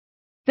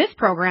This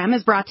program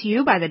is brought to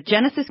you by the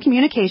Genesis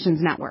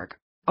Communications Network,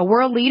 a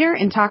world leader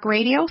in talk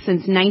radio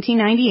since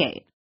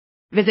 1998.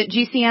 Visit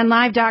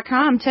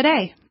GCNlive.com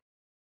today.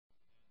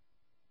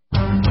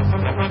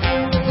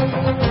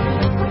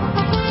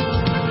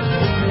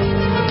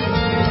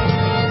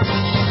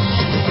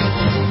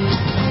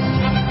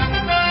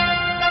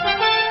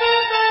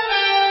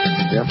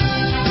 Yep.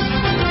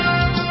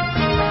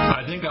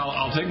 I think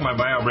I'll take my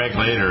bio break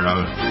later.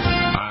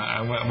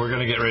 We're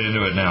going to get right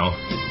into it now.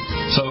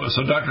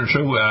 So Dr.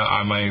 True,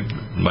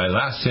 my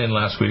last sin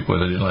last week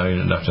was I didn't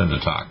have enough time to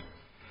talk.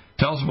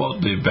 Tell us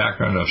about the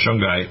background of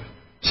Shungite,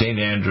 St.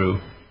 Andrew,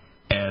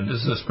 and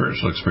this is a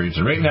spiritual experience.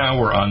 And right now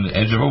we're on the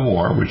edge of a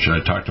war, which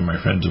I talked to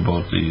my friends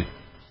about.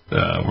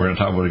 We're going to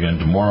talk about it again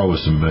tomorrow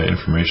with some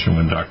information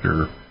when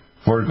Dr.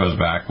 Ford goes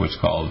back, what's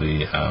called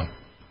the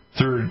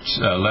third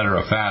letter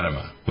of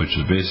Fatima, which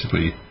is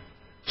basically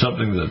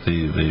something that the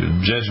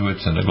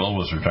Jesuits and the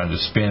globalists are trying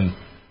to spin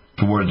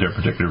toward their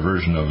particular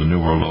version of the New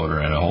World Order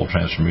and a whole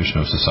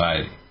transformation of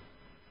society.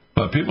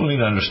 But people need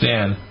to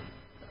understand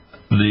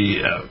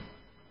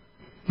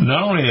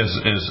not only is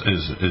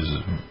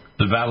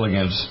the battle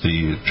against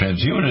the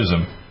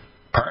transhumanism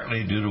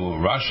partly due to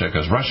Russia,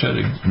 because Russia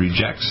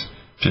rejects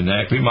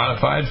genetically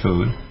modified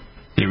food,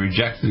 they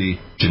reject the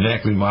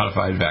genetically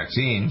modified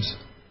vaccines,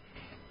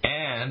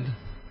 and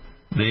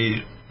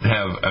they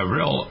have a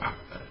real,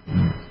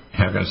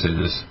 how can I say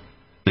this,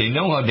 they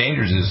know how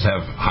dangerous it is to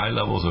have high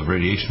levels of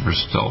radiation for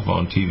cell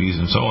phone, TVs,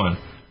 and so on,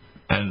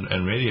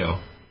 and radio.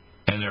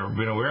 And they've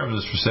been aware of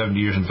this for 70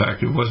 years. In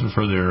fact, it wasn't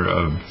for their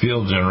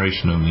field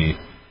generation of the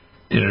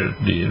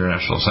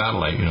international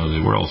satellite, the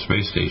World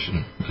Space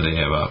Station that they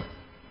have up.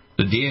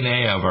 The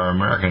DNA of our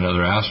American and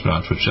other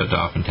astronauts was shut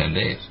off in 10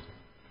 days.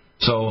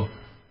 So,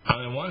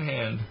 on the one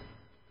hand,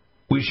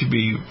 we should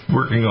be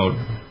working out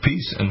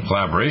peace and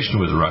collaboration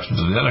with the Russians.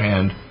 On the other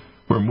hand,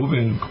 we're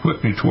moving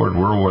quickly toward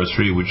World War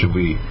III, which if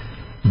we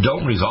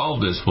don't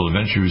resolve this will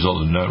eventually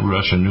result in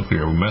Russian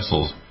nuclear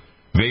missiles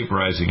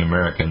vaporizing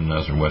American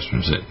and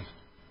Western cities.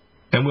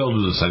 And we'll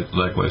do this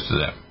likewise to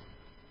them.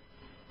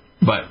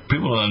 But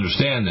people don't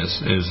understand this,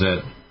 is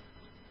that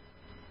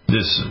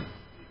this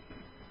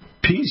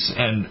peace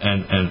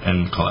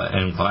and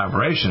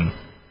collaboration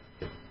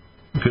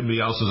could be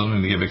also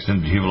something to give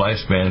extended human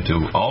lifespan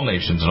to all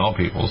nations and all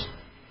peoples.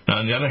 Now,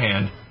 on the other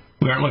hand,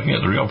 we aren't looking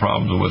at the real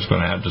problems of what's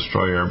going to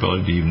destroy our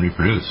ability to even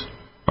reproduce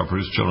or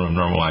produce children of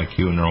normal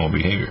IQ and normal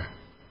behavior.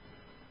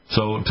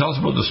 So tell us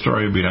about the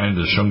story behind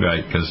the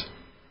Shungite, because,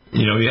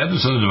 we had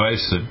this other device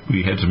that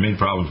we had some main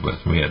problems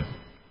with. We had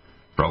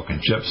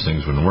broken chips,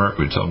 things wouldn't work.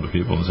 We'd tell them to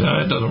people and say,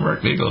 it doesn't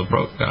work, Deagle, it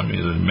broke on me,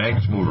 the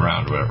magnets move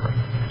around or whatever.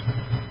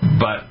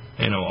 But,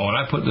 when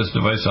I put this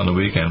device on the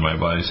weekend, my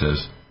body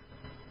says,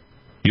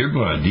 you're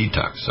going to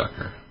detox,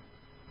 sucker.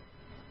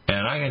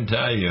 And I can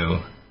tell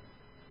you,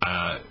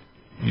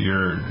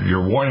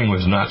 your warning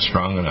was not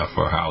strong enough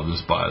for how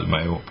this body,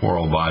 my poor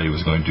old body,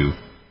 was going to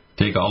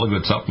take all the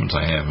good supplements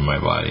I have in my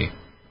body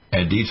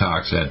and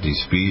detox at the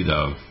speed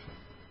of,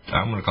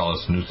 I'm going to call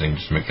this a new thing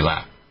just to make you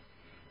laugh,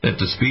 at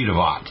the speed of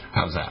Ott.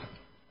 How's that?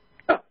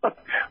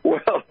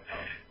 Well,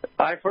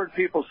 I've heard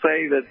people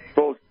say that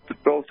both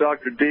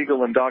Dr.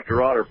 Deagle and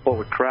Dr. Ott are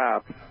full of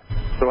crap.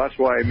 So that's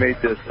why I made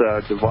this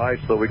device,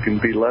 so we can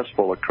be less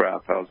full of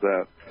crap. How's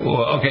that?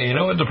 Well, okay, you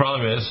know what the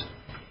problem is?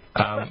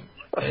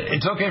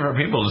 It's okay for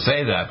people to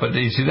say that, but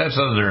you see, that's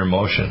under their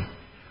emotion.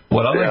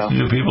 What I like to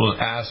do, people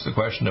ask the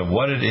question of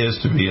what it is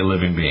to be a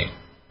living being.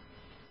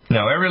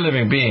 Now, every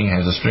living being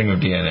has a string of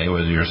DNA,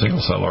 whether you're a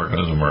single-cell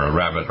organism or a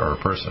rabbit or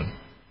a person.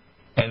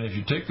 And if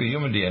you take the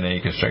human DNA,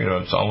 you can string it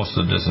out, it's almost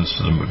the distance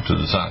to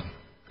the sun,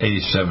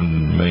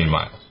 87 million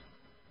miles.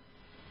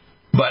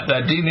 But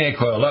that DNA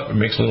coiled up and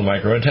makes little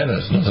micro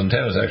antennas. And those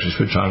antennas actually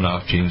switch on and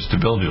off genes to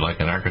build you like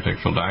an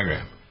architectural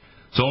diagram.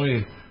 So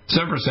only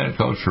 7%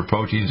 codes for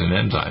proteins and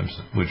enzymes,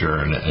 which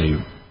are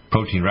a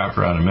protein wrapped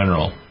around a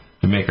mineral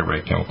to make or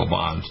break chemical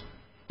bonds.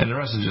 And the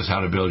rest is just how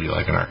to build you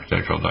like an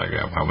architectural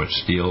diagram. How much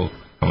steel,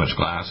 how much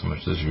glass, how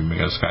much this, you make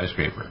a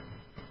skyscraper.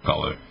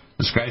 Call it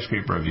the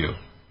skyscraper of you.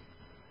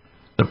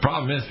 The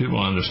problem is people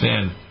don't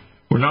understand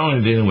we're not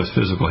only dealing with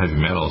physical heavy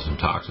metals and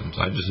toxins.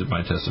 I just did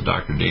my test with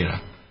Dr. Dana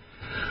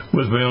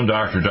with my own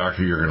doctor,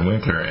 Dr. Jurgen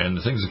Winkler, and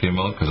the things that came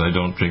out, because I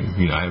don't drink,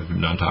 I have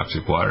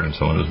non-toxic water and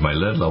so on, is my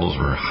lead levels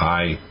were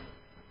high,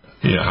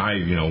 we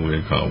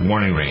call it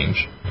warning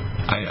range.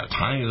 I got a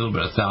tiny little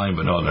bit of thallium,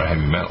 but no other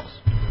heavy metals,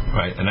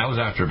 right? And that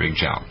was after a big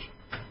challenge.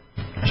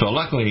 So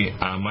luckily,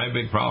 my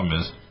big problem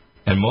is,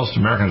 and most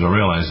Americans don't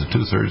realize that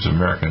 2/3 of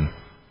American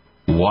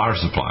water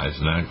supplies,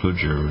 and that includes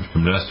your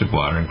domestic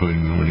water,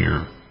 including when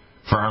you're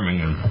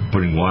farming and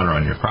putting water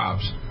on your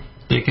crops,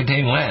 they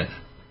contain lead.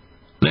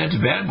 Lead's a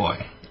bad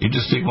boy. You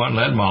just take one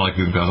lead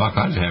molecule and cause all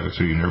kinds of havoc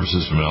through your nervous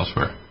system and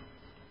elsewhere.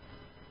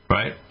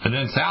 Right? And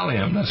then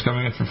thallium, that's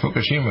coming in from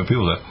Fukushima.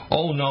 People say,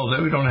 oh no,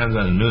 we don't have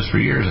that in the news for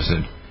years. I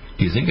said,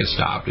 do you think it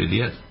stopped,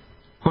 idiot?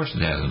 Of course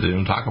it hasn't. They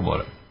don't talk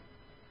about it.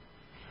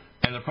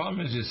 And the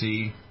problem is, you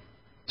see,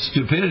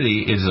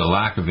 stupidity is a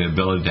lack of the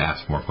ability to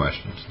ask more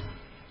questions.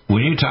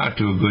 When you talk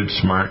to a good,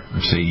 smart,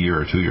 say,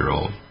 year or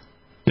 2-year-old,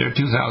 they're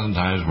 2,000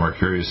 times more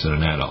curious than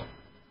an adult.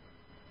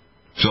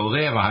 So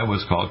they have a high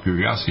what's called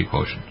curiosity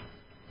quotient.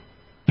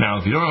 Now,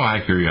 if you don't have a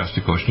high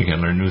curiosity quotient, you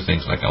can learn new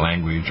things like a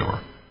language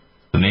or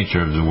the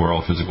nature of the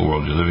world, physical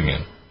world you're living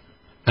in.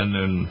 And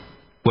then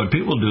what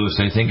people do is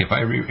they think if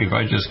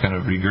I just kind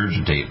of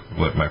regurgitate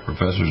what my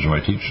professors or my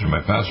teachers or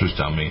my pastors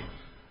tell me,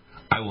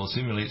 I will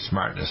simulate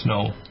smartness.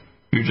 No,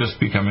 you're just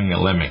becoming a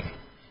lemming.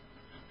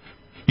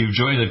 You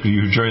join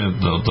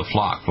the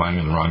flock flying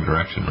in the wrong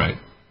direction, right?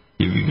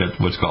 You got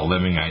what's called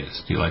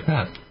lemmingitis. Do you like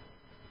that?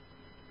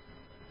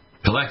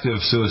 Collective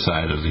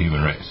suicide of the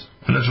human race.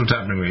 And that's what's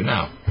happening right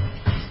now.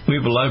 We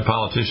have a lot of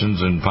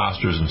politicians and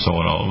imposters and so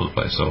on all over the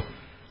place. So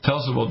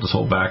tell us about this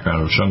whole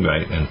background of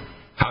Shungite and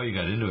how you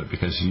got into it,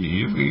 because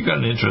you've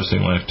got an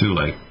interesting life too,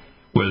 like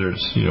whether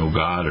it's,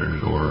 God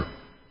or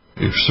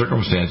if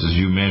circumstances.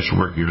 You managed to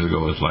work years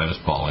ago with Linus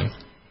Pauling.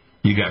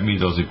 You got me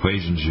those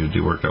equations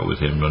you worked out with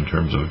him in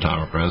terms of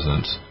atomic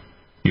resonance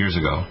years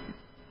ago.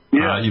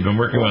 Yeah. You've been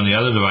working on the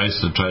other device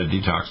to try to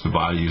detox the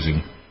body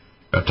using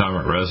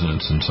atomic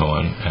resonance and so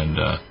on, and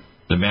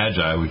the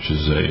Magi, which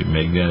is a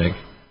magnetic.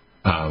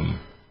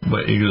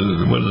 What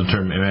does the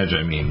term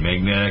Magi mean?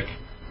 Magnetic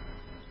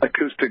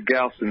acoustic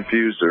Gauss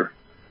infuser.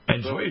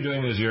 And so what you're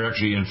doing is you're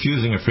actually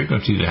infusing a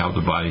frequency to help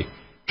the body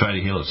try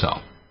to heal itself.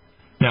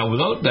 Now,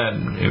 without that,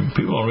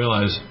 people don't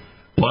realize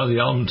one of the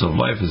elements of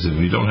life is if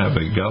you don't have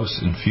a Gauss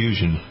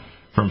infusion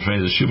from, say,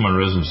 the Schumann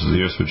resonance of the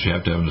Earth, which you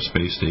have to have in a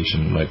space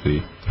station like the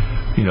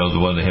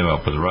one they have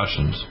up with the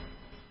Russians,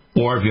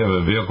 or if you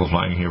have a vehicle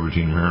flying here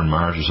between here and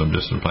Mars or some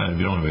distant planet, if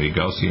you don't have a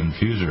Gaussian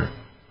infuser,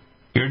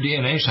 your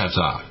DNA shuts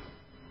off.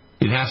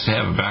 It has to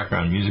have a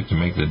background music to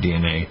make the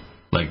DNA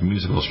like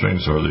musical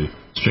strings or the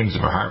strings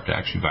of a harp to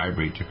actually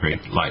vibrate to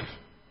create life.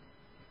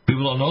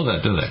 People don't know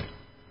that, do they?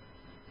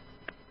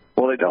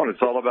 Well, they don't.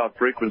 It's all about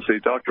frequency.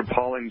 Dr.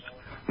 Pauling's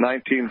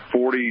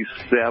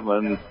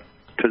 1947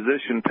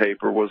 position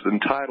paper was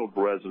entitled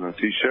Resonance.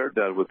 He shared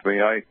that with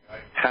me. I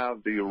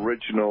have the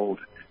original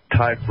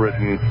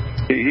typewritten.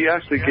 He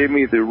actually gave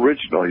me the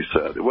original, he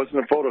said. It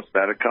wasn't a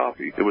photostatic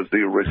copy. It was the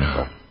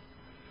original.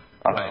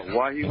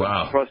 Why he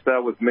wouldn't trust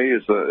that with me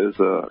is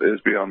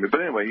beyond me.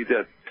 But anyway, he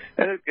did.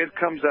 And it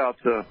comes out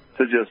to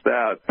just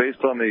that. Based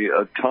on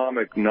the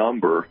atomic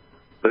number,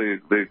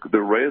 the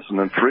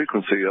resonant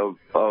frequency of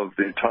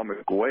the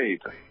atomic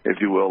weight,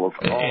 if you will, of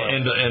all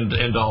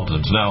and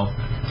Dalton's. Now,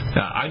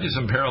 I did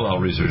some parallel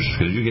research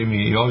because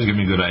you always give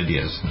me good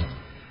ideas.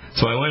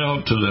 So I went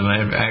out to them,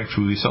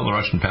 and we sell the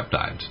Russian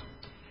peptides.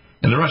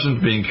 And the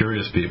Russians, being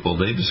curious people,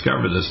 they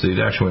discovered this.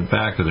 They actually went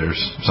back to their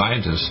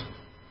scientists.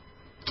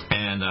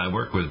 And I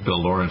worked with Bill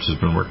Lawrence, who's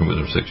been working with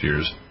them 6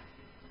 years.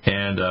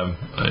 And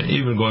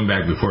even going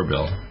back before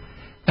Bill.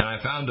 And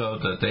I found out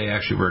that they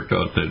actually worked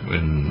out that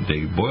when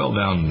they boil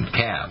down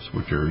calves,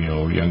 which are,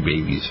 young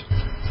babies,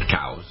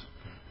 cows,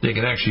 they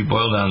can actually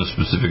boil down the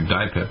specific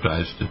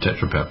dipeptides to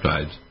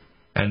tetrapeptides.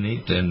 And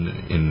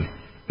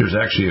there's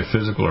actually a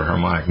physical or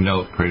harmonic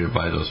note created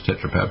by those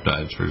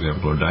tetrapeptides, for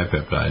example, or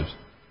dipeptides.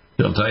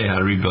 They'll tell you how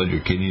to rebuild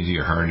your kidneys,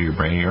 your heart, your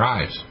brain, your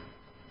eyes.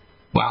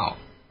 Wow.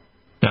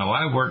 Now,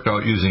 I've worked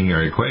out using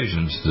your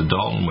equations the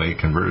Dalton way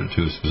converted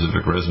to a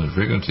specific resonant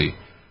frequency.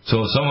 So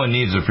if someone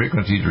needs a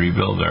frequency to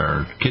rebuild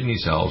their kidney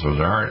cells or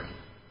their heart,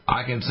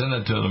 I can send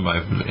it to them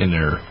as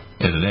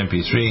an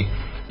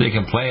MP3. They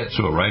can play it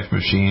through a Rife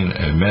machine,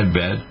 a med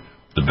bed.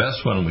 The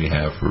best one we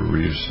have for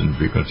reducing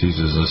frequencies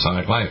is the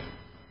Sonic Life.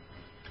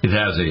 It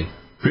has a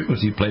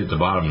frequency plate at the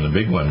bottom, and the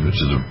big one, which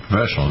is a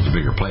professional, is a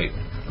bigger plate.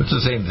 It's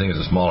the same thing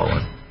as a smaller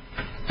one.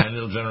 And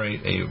it'll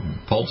generate a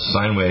pulse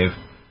sine wave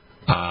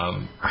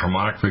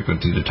harmonic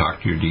frequency to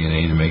talk to your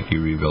DNA to make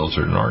you rebuild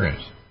certain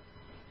organs.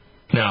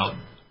 Now,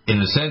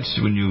 in a sense,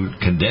 when you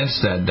condense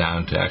that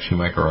down to actually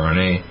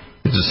microRNA,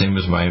 it's the same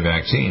as my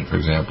vaccine. For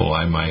example,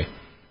 my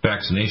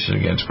vaccination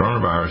against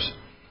coronavirus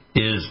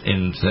is,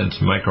 in a sense,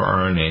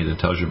 microRNA that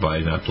tells your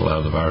body not to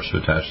allow the virus to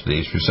attach to the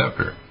ACE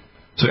receptor.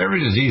 So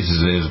every disease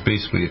is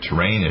basically a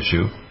terrain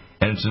issue,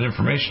 and it's an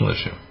informational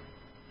issue.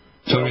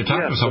 So when you're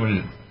talking to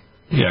somebody...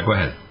 Yeah, go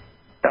ahead.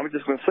 I was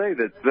just going to say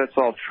that that's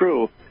all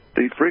true.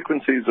 The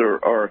frequencies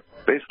are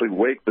basically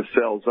wake the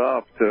cells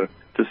up to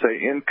say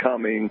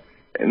incoming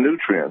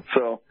nutrients.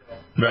 So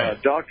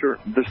Dr.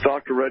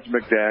 Reg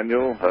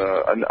McDaniel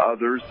and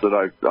others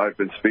that I've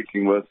been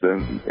speaking with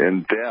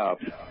in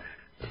depth,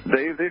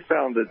 they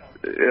found that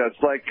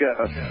it's like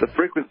the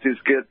frequencies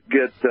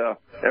get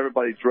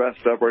everybody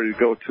dressed up, ready to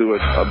go to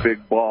a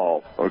big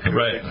ball or a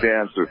big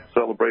dance or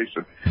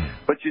celebration.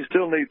 But you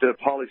still need the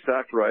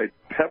polysaccharide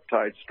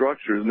peptide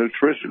structures,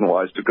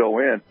 nutrition-wise, to go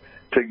in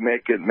to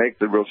make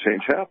the real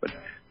change happen.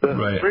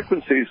 The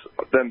frequencies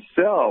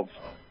themselves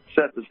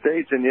set the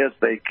stage, and yes,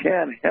 they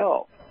can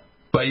help.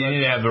 But you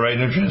need to have the right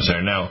nutrients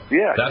there. Now,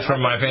 that's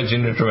from my fancy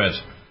NutriMeds.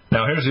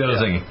 Now, here's the other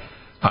thing.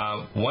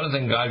 One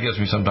thing God gives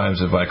me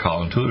sometimes is what I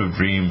call intuitive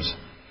dreams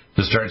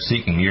to start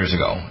seeking years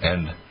ago.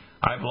 And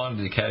I belonged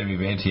to the Academy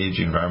of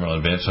Anti-Aging Environmental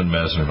Advancement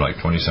Medicine for like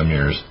 20-some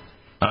years.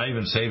 I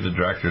even saved the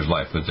director's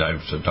life, which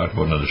I've talked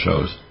about in other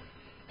shows.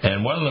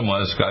 And one of them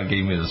was God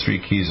gave me the 3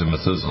 keys of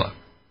Methuselah.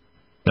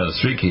 Now, there's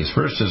three keys.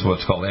 First is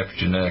what's called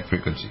epigenetic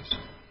frequencies.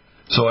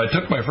 So I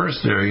took my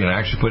first theory and I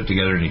actually put it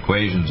together in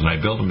equations, and I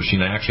built a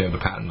machine. I actually have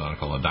a patent on it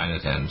called a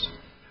Dynatens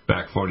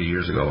back 40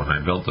 years ago, and I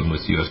built them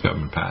with U.S.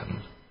 government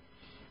patents.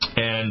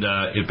 And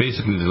it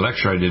basically, the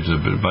lecture I did to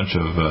a bunch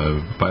of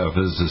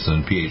biophysicists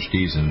and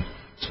PhDs and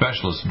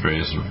specialists in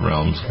various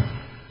realms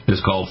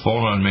is called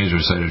phonon maser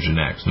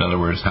cytogenetics. In other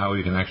words, how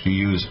you can actually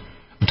use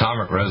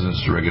atomic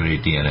resonance to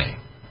regulate DNA.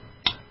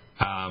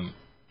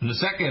 And the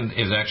second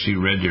is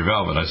actually red deer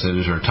velvet. I said,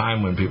 is there a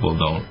time when people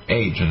don't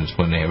age, and it's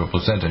when they have a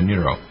placenta in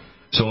utero.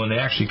 So when they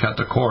actually cut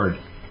the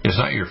cord, it's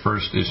not your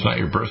birthday,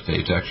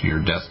 it's actually your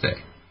death day.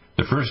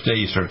 The first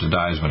day you start to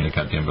die is when they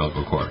cut the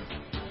umbilical cord.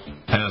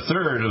 And the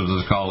third is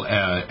what's called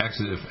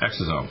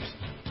exosomes.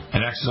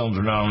 And exosomes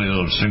are not only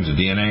little strings of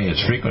DNA,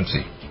 it's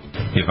frequency.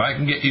 If I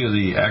can get you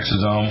the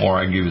exosome or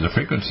I give you the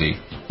frequency,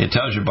 it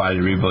tells your body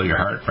to rebuild your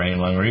heart,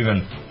 brain, lung, or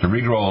even to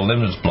regrow a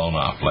limb that's blown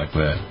off, like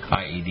the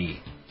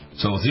IED.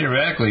 So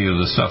theoretically,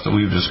 the stuff that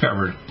we've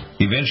discovered,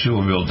 eventually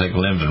we'll be able to take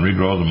limbs and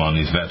regrow them on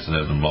these vets that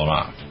have been blown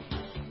off.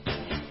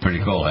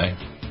 Pretty cool, eh?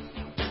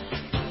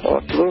 Oh,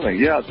 absolutely,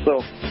 yeah.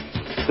 So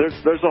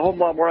there's a whole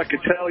lot more I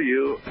could tell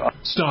you.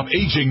 Stop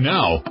aging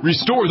now.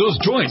 Restore those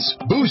joints.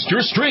 Boost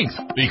your strength.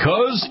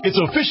 Because it's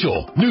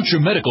official.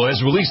 NutriMedical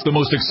has released the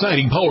most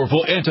exciting,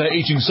 powerful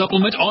anti-aging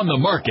supplement on the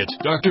market.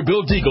 Dr.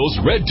 Bill Deagle's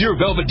Red Deer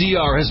Velvet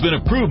DR has been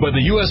approved by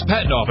the U.S.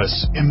 Patent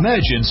Office.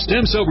 Imagine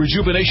stem cell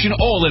rejuvenation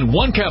all in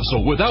one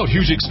capsule without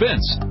huge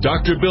expense.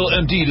 Dr. Bill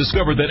MD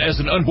discovered that as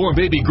an unborn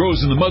baby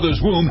grows in the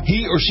mother's womb,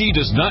 he or she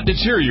does not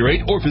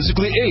deteriorate or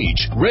physically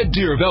age. Red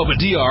Deer Velvet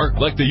DR,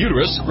 like the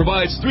uterus,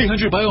 provides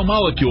 300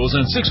 biomolecules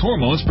and 6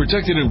 hormones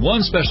protected in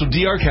one special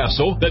DR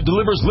capsule that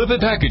delivers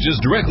lipid packages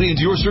directly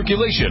into your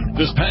circulation.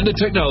 This patented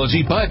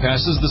technology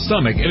bypasses the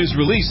stomach and is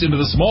released into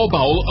the small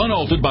bowel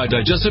unaltered by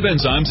digestive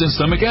enzymes and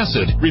stomach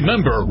acid.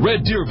 Remember,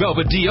 Red Deer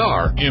Velvet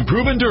DR.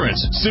 Improve endurance,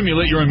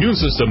 stimulate your immune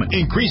system,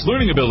 increase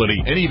learning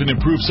ability, and even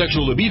improve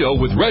sexual libido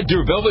with Red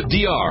Deer Velvet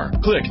DR.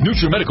 Click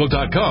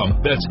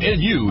NutriMedical.com, that's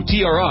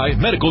NUTRI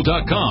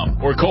medical.com,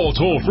 or call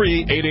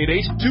toll-free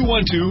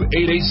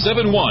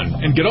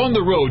 888-212-8871 and get on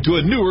the road to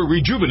a newer,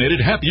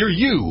 rejuvenated, happier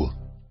you.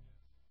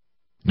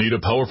 Need a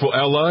powerful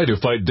ally to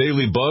fight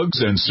daily bugs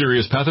and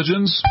serious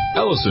pathogens?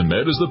 Allicin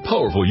Med is the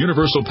powerful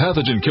universal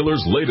pathogen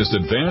killer's latest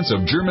advance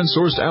of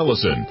German-sourced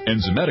allicin,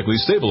 enzymatically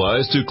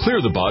stabilized to clear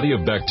the body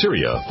of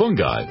bacteria,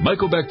 fungi,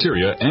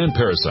 mycobacteria, and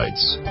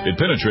parasites. It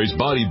penetrates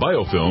body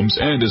biofilms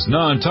and is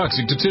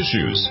non-toxic to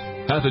tissues.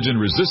 Pathogen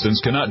resistance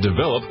cannot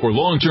develop for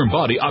long-term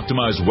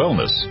body-optimized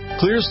wellness.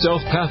 Clear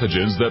stealth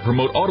pathogens that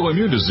promote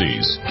autoimmune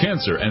disease,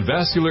 cancer, and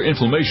vascular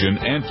inflammation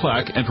and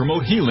plaque and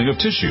promote healing of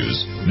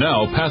tissues.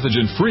 Now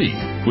pathogen-free.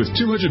 With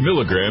 200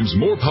 milligrams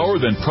more power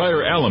than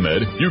prior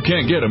Alamed, you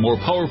can't get a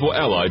more powerful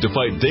ally to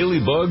fight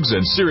daily bugs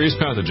and serious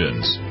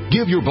pathogens.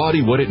 Give your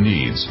body what it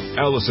needs.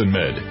 Allicin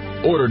Med.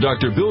 Order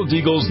Dr. Bill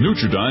Deagle's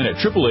Nutridyne at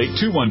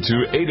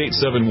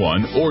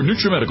 888-212-8871 or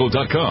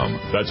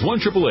NutriMedical.com. That's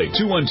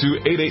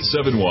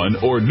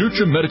 1-888-212-8871 or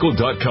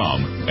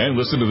NutriMedical.com. And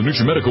listen to the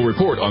NutriMedical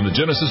Report on the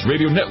Genesis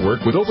Radio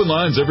Network with open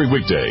lines every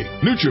weekday.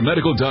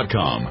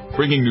 NutriMedical.com,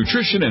 bringing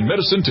nutrition and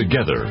medicine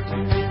together.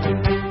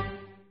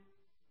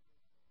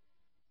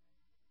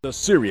 A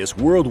serious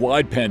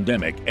worldwide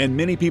pandemic, and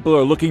many people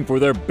are looking for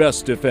their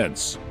best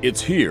defense.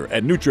 It's here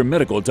at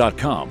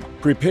NutriMedical.com.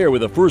 Prepare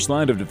with a first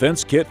line of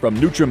defense kit from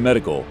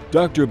NutriMedical.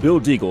 Dr. Bill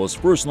Deagle's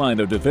first line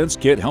of defense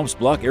kit helps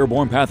block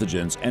airborne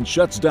pathogens and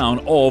shuts down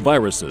all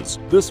viruses.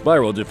 This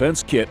viral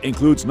defense kit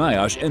includes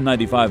NIOSH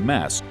N95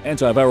 mask,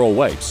 antiviral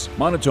wipes,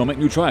 monatomic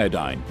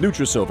nutriodine,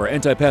 Nutrisilver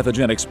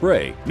antipathogenic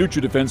spray,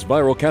 NutriDefense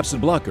viral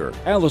capsid blocker,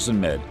 Allicin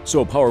Med,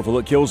 so powerful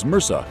it kills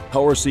MRSA,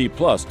 Power C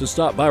Plus to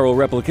stop viral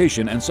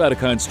replication and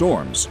cytokine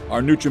storms.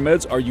 Our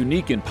NutriMeds are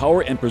unique in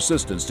power and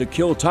persistence to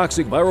kill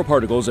toxic viral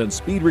particles and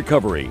speed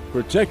recovery.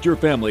 Protect your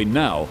family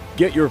now.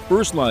 Get your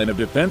first line of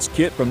defense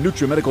kit from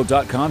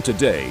NutriMedical.com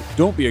today.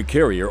 Don't be a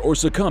carrier or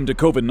succumb to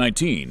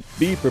COVID-19.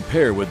 Be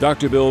prepared with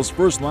Dr. Bill's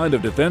first line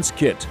of defense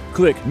kit.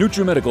 Click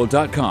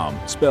NutriMedical.com,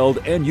 spelled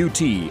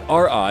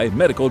N-U-T-R-I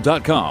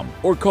medical.com,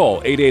 or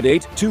call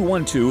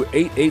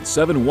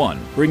 888-212-8871,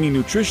 bringing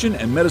nutrition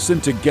and medicine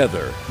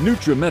together.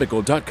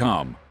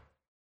 NutriMedical.com.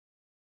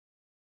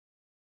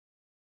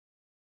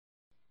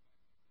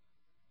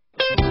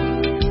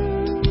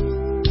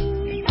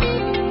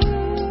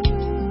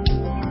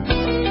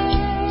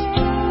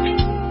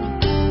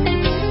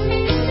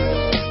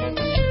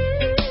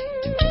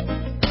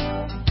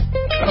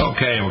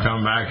 Okay, we're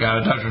coming back.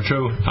 Dr.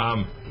 True,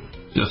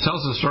 just tell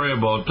us a story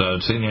about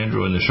St.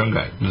 Andrew and the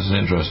Shungite. This is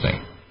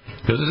interesting,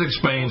 because this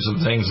explains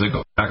some things that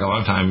go back a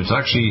long time. It's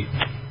actually,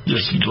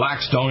 this black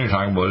stone you're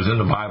talking about is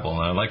in the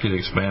Bible, and I'd like you to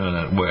expand on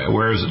that.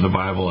 Where is it in the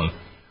Bible, and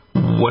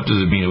what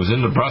does it mean? It was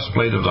in the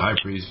breastplate of the high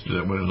priest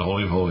that went in the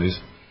Holy of Holies.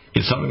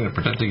 It's something that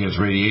protected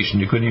against radiation.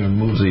 You couldn't even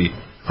move the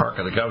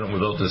Ark of the Covenant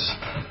without this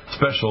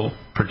special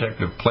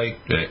protective plate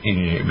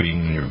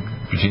between your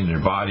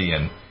body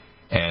and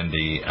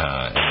the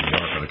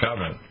Ark of the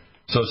Covenant.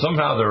 So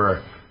somehow there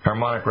are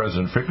harmonic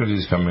resonant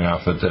frequencies coming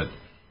off it that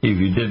if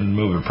you didn't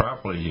move it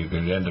properly, you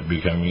could end up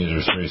becoming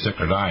either very sick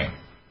or dying.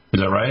 Is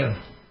that right?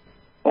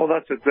 Oh,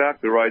 that's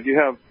exactly right. You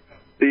have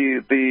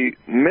the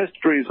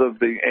mysteries of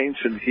the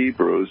ancient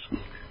Hebrews.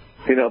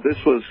 You know, this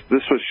was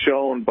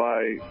shown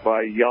by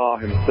Yah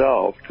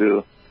himself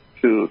through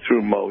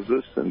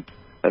Moses and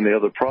the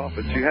other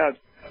prophets.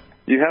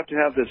 You have to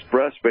have this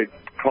breastplate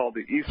called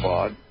the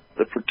ephod,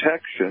 the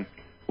protection,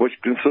 which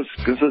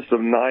consists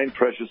of 9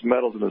 precious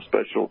metals and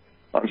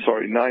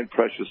 9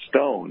 precious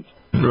stones,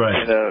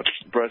 right, in a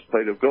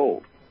breastplate of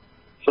gold.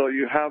 So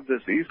you have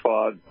this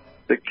ephod.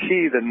 The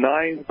key, the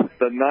ninth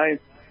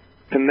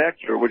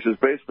connector, which is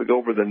basically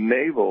over the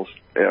navel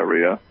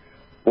area,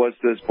 was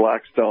this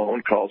black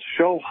stone called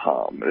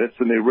shoham. It's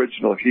in the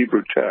original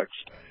Hebrew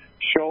text,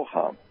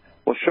 shoham.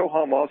 Well,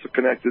 shoham also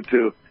connected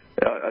to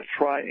a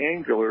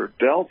triangular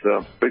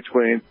delta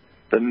between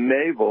the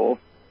navel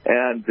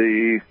and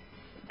the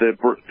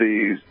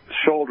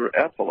shoulder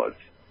epaulets.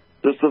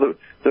 So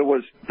there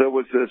was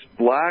this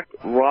black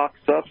rock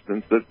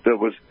substance that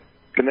was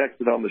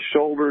connected on the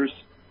shoulders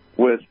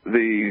with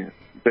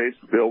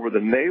basically over the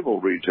navel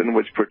region,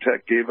 which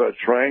gave a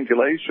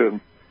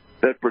triangulation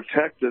that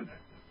protected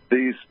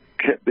these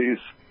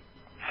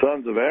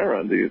sons of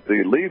Aaron,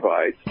 the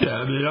Levites.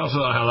 Yeah, they also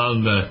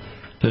allowed them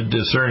to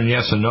discern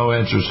yes and no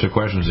answers to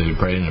questions that you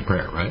prayed in a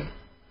prayer, right?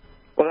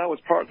 Well, that was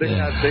part. They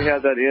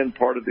had that in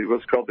part of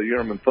what's called the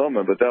Urim and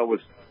Thummim, but that was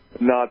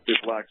not the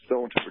black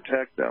stone to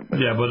protect them.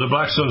 Yeah, but the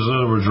black stones, in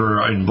other words,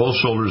 were in both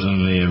shoulders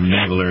and the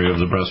navel area of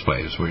the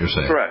breastplate, is what you're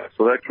saying. Correct.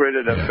 So that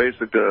created a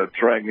basic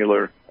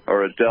triangular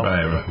or a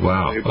delta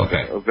Wow.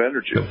 of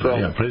energy. So,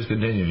 yeah, please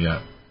continue.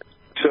 Yeah.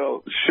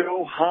 So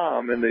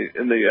shoham in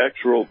the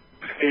actual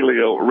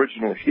Paleo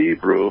original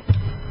Hebrew,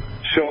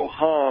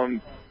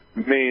 shoham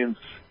means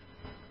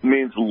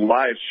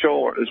life.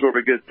 Shor is where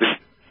we get the.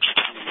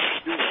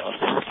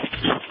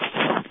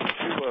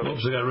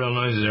 Oops, I got real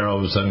noisy there all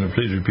of a sudden.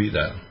 Please repeat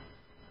that.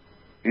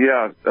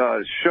 Yeah,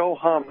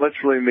 shoham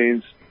literally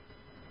means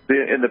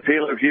in the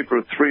Paleo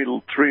Hebrew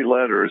three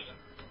letters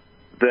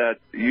that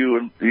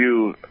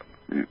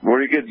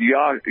where you get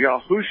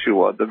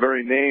Yahushua, the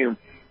very name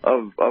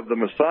of the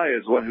Messiah,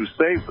 is one who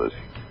saves us.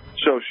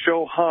 So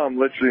shoham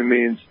literally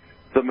means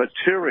the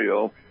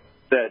material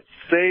that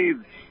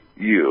saves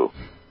you.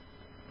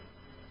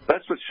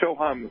 That's what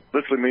shoham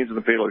literally means in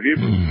the Paleo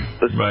Hebrew.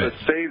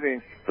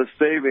 The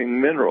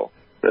saving mineral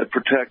that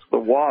protects the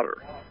water.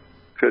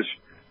 Because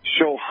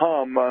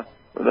shoham,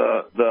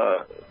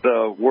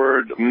 the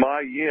word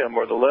mayim,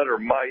 or the letter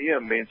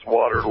mayim, means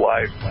water,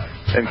 life,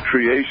 and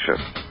creation,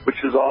 which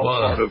is all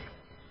part of,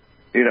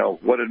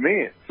 what it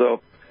means.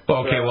 So.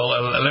 Okay,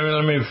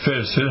 let me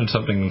fit in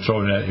something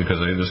thrown at you, because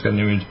I just got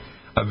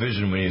a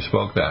vision when you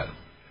spoke that.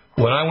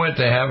 When I went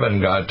to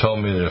heaven, God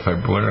told me that if I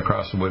went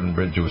across the wooden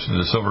bridge,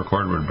 the silver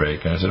cord would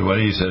break. And I said, what?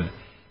 He said,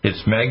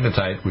 it's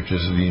magnetite, which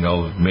is,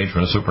 made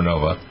from a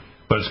supernova,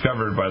 but it's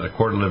covered by the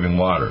cord of living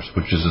waters,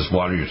 which is this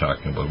water you're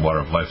talking about,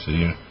 water of life, so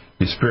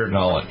the spirit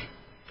knowledge.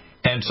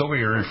 And so what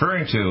you're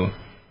referring to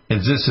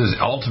is this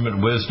is ultimate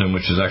wisdom,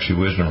 which is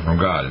actually wisdom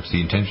from God. It's the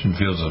intention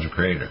fields of the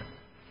Creator.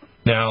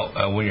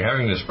 Now, when you're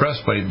having this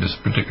breastplate, this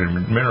particular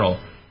mineral,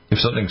 if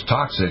something's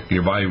toxic,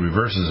 your body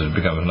reverses it, it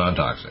becomes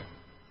non-toxic.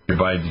 Your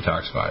body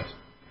detoxifies.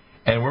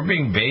 And we're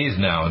being bathed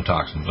now in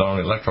toxins, not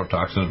only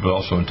electrotoxins, but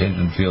also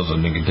intention fields of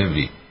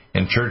negativity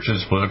in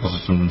churches, political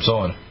systems, and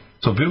so on.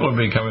 So people are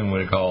becoming what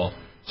we call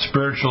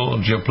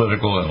spiritual,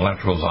 geopolitical, and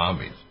electrical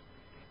zombies.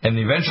 And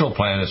the eventual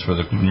plan is for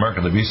the mark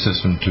of the beast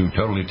system to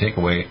totally take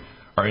away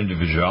our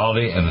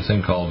individuality and the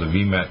thing called the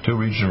VMAT2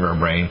 region of our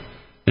brain.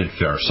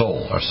 It's our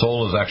soul. Our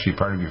soul is actually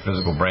part of your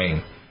physical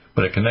brain,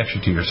 but it connects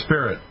you to your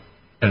spirit,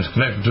 and it's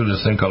connected to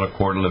this thing called a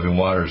cord of living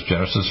waters,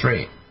 Genesis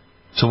 3.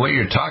 So what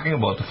you're talking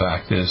about, the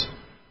fact is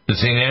that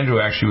St. Andrew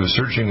actually was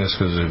searching this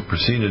because it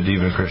preceded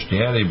even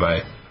Christianity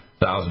by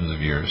thousands of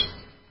years.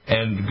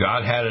 And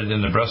God had it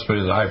in the breastplate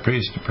of the high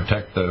priest to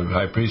protect the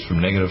high priest from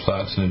negative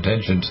thoughts and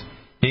intentions,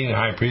 being a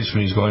high priest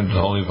when he's going to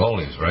the Holy of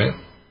Holies, right?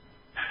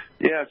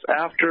 Yes,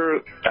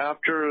 after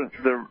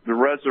the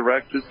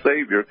resurrected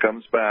Savior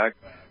comes back,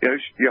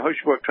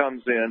 Yahushua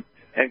comes in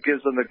and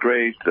gives them the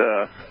great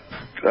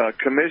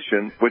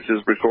commission, which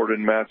is recorded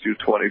in Matthew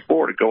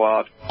 24, to go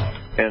out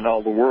in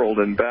all the world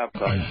and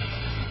baptize,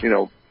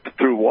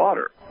 through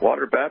water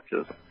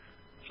baptism.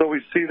 So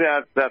we see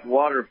that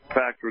water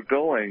factor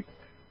going.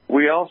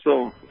 We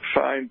also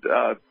find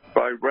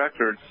by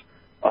records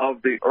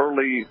of the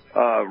early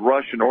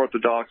Russian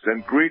Orthodox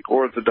and Greek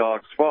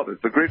Orthodox fathers.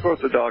 The Greek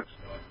Orthodox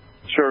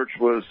Church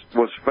was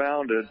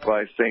founded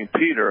by St.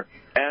 Peter,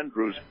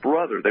 Andrew's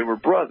brother. They were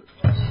brothers.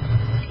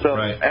 So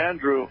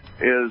Andrew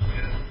is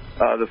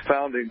the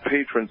founding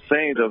patron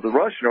saint of the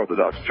Russian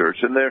Orthodox Church,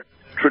 and their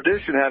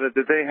tradition had it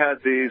that they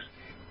had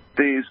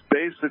these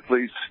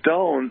basically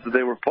stones that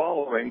they were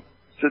following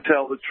to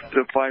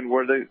find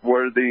where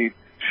the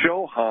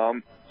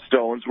shoham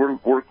stones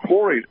were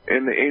quarried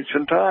in the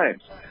ancient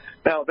times.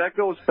 Now that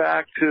goes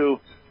back to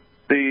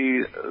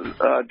the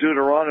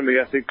Deuteronomy,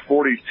 I think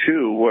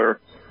 42, where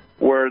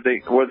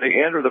they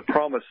enter the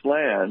promised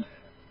land,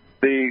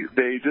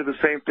 They do the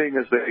same thing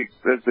as they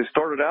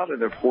started out in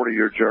their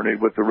 40-year journey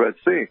with the Red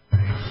Sea.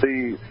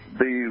 The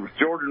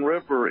Jordan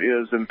River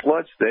is in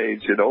flood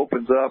stage. It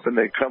opens up, and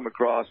they come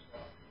across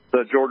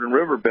the Jordan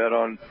River bed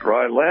on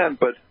dry land.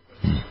 But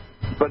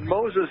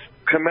Moses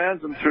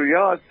commands them through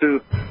Yah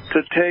to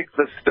take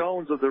the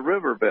stones of the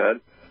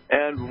riverbed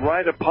and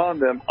write upon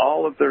them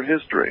all of their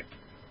history.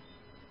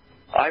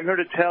 I'm here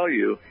to tell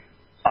you,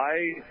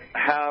 I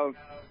have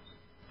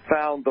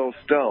found those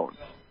stones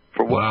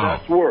for what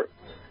that's worth.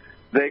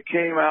 They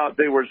came out.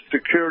 They were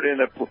secured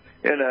in a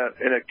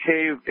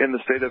cave in the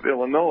state of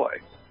Illinois.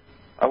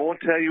 I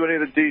won't tell you any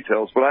of the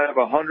details, but I have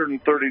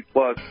 130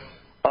 plus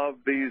of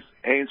these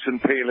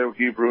ancient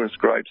Paleo-Hebrew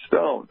inscribed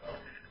stones,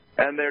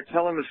 and they're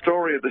telling the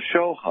story of the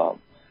Shoham.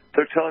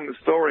 They're telling the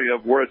story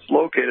of where it's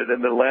located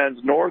in the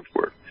lands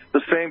northward,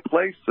 the same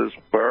places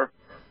where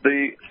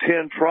the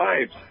 10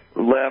 tribes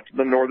left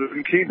the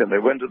northern kingdom. They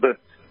went to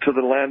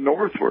the land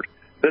northward.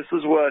 This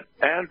is what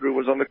Andrew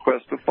was on the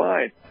quest to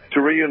find,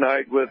 to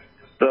reunite with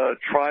the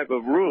tribe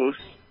of Rus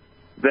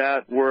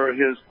that were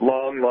his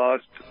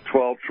long-lost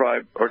 12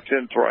 tribe or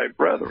 10 tribe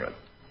brethren.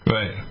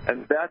 Right.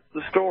 And that's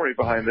the story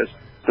behind this.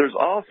 There's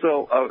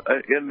also,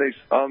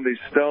 on these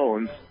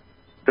stones,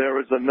 there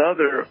is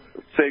another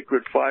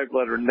sacred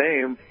 5-letter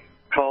name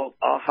called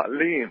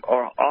Ahalim,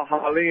 or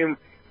Ahalim.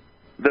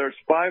 There's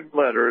 5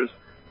 letters.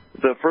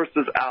 The first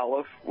is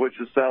Aleph, which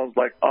sounds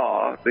like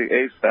Ah, the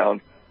A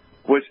sound,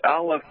 which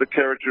Aleph, the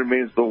character,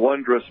 means the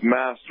wondrous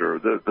master,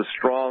 the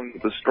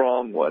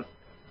strong one.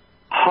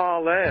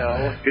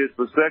 Hallel is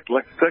the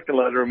second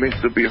letter, means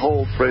to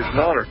behold, praise, and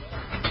honor,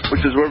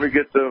 which is where we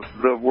get the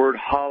word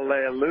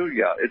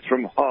hallelujah. It's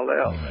from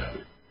Hallel.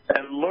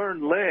 And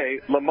learn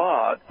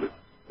lamad,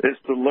 is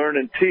to learn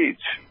and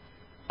teach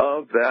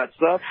of that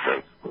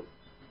substance.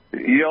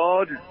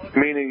 Yod,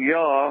 meaning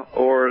Yah,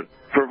 or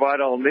provide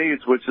all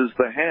needs, which is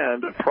the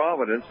hand of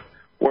providence,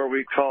 where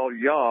we call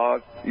Yah,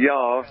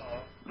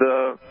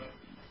 the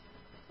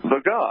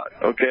God,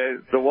 okay,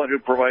 the one who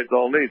provides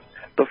all needs.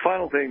 The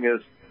final thing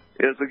is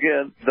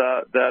again,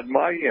 that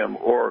Mayim,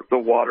 or the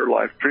water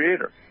life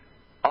creator.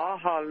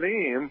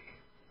 Ahalim,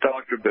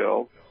 Dr.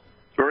 Bill,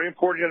 it's very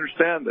important you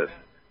understand this.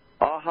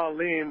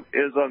 Ahalim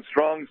is on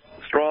Strong's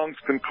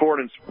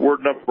Concordance,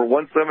 word number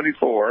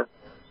 174.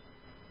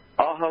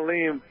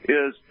 Ahalim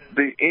is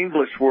the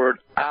English word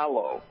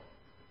aloe.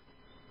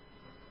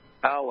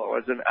 Aloe,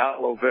 as in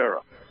aloe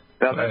vera.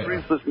 Now, that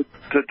brings us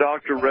to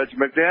Dr. Reg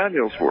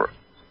McDaniel's work.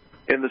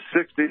 In the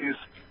 60s,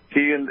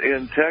 he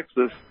in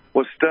Texas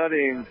was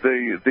studying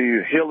the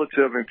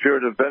healative and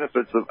curative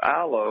benefits of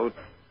aloe,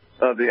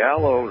 the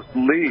aloe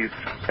leaf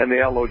and the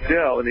aloe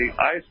gel, and he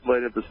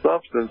isolated the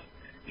substance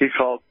he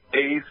called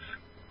ace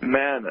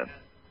mannan.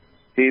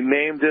 He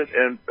named it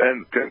and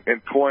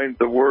coined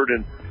the word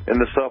in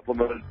the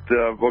supplement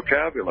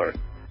vocabulary.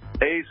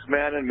 Ace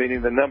mannan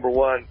meaning the number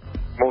one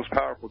most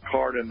powerful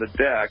card in the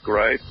deck,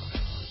 right?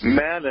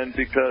 Mannan,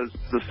 because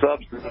the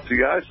substance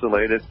he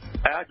isolated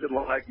acted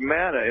like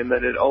manna in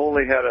that it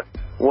only had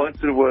once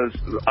it was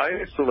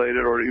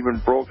isolated or even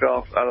broke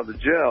off out of the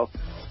gel,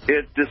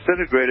 it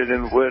disintegrated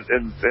in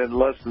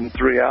less than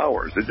 3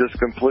 hours. It just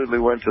completely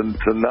went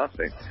to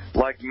nothing,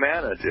 like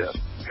manna did,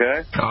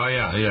 okay? Oh,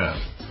 yeah.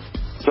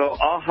 So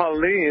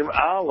Ahalim,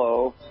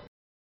 aloe.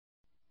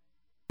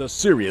 A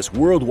serious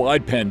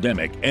worldwide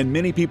pandemic, and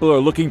many people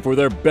are looking for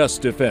their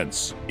best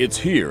defense. It's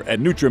here at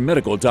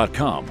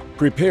NutriMedical.com.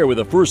 Prepare with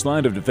a first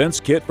line of defense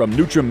kit from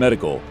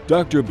NutriMedical.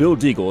 Dr. Bill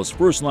Deagle's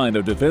first line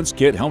of defense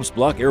kit helps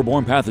block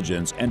airborne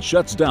pathogens and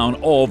shuts down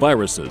all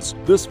viruses.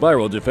 This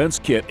viral defense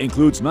kit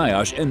includes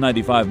NIOSH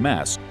N95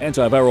 masks,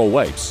 antiviral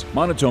wipes,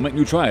 monatomic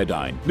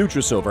Nutriodine,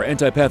 Nutrisilver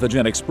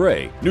antipathogenic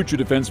spray,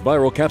 NutriDefense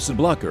viral capsid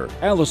blocker,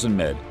 Allison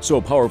Med, so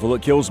powerful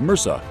it kills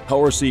MRSA,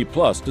 Power C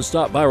Plus to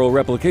stop viral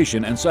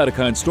replication and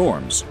cytokine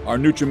storms. Our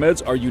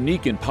NutriMeds are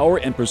unique in power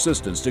and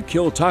persistence to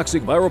kill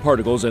toxic viral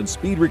particles and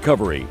speed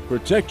recovery.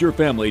 Protect your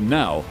family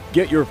now.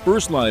 Get your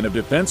first line of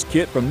defense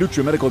kit from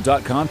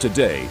NutriMedical.com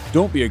today.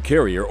 Don't be a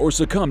carrier or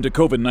succumb to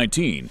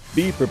COVID-19.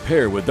 Be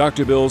prepared with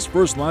Dr. Bill's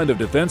first line of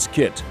defense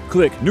kit.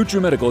 Click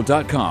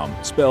NutriMedical.com,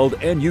 spelled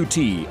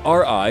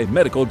N-U-T-R-I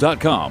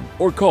Medical.com,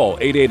 or call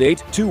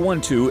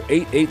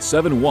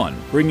 888-212-8871,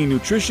 bringing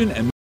nutrition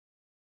and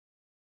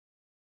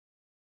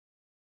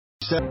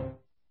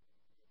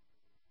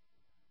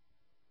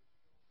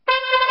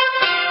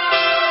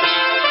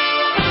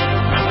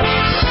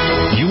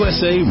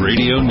USA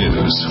Radio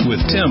News with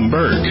Tim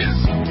Berg.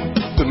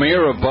 The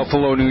mayor of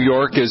Buffalo, New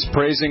York, is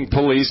praising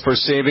police for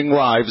saving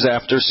lives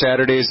after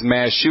Saturday's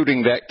mass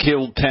shooting that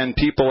killed 10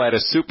 people at a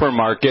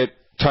supermarket.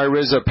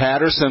 Tyriza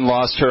Patterson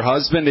lost her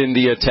husband in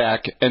the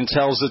attack and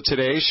tells the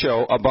Today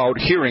Show about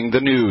hearing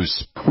the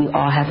news. We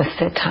all have a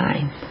set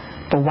time,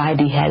 but why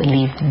did he have to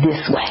leave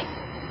this way?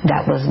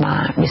 That was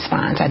my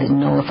response. I didn't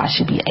know if I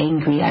should be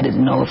angry. I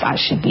didn't know if I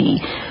should be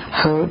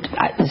hurt.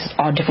 It's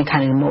all different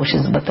kind of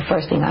emotions, but the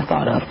first thing I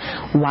thought of,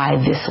 why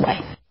this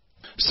way?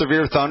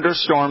 Severe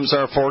thunderstorms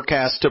are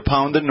forecast to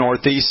pound the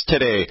Northeast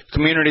today.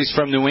 Communities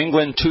from New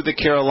England to the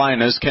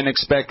Carolinas can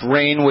expect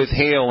rain with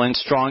hail and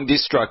strong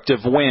destructive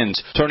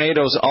winds.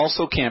 Tornadoes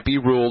also can't be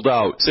ruled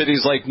out.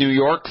 Cities like New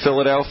York,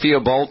 Philadelphia,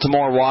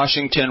 Baltimore,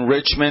 Washington,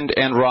 Richmond,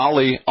 and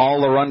Raleigh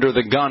all are under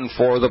the gun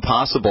for the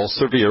possible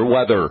severe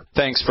weather.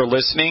 Thanks for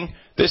listening.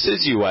 This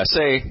is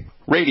USA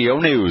Radio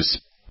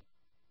News.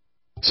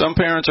 Some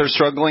parents are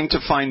struggling to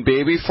find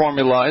baby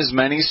formula as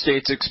many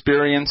states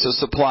experience a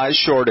supply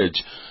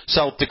shortage.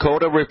 South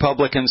Dakota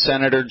Republican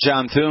Senator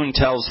John Thune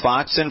tells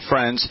Fox and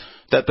Friends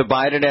that the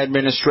Biden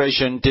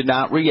administration did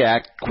not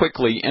react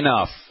quickly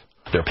enough.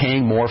 They're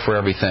paying more for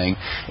everything,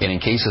 and in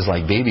cases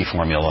like baby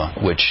formula,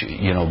 which,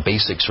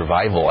 basic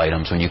survival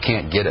items, when you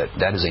can't get it,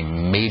 that is a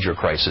major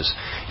crisis,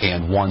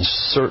 and one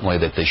certainly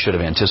that they should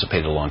have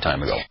anticipated a long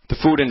time ago. The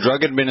Food and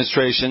Drug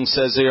Administration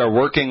says they are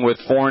working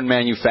with foreign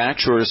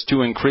manufacturers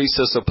to increase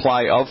the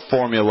supply of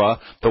formula.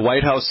 The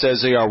White House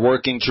says they are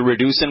working to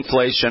reduce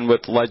inflation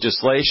with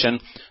legislation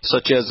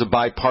such as the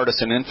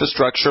bipartisan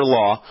infrastructure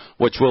law,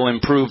 which will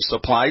improve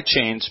supply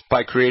chains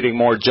by creating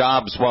more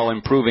jobs while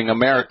improving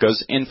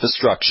America's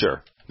infrastructure.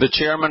 The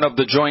chairman of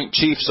the Joint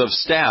Chiefs of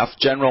Staff,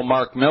 General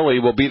Mark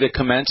Milley, will be the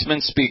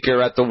commencement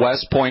speaker at the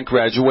West Point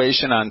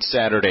graduation on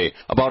Saturday.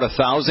 About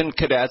 1,000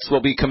 cadets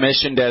will be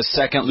commissioned as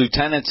second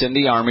lieutenants in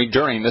the Army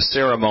during the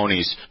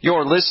ceremonies.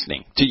 You're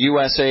listening to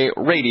USA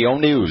Radio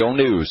News.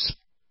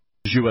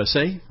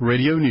 USA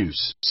Radio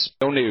News.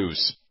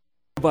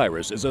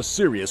 Virus is a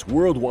serious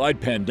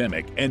worldwide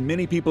pandemic, and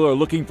many people are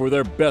looking for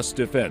their best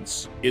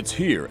defense. It's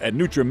here at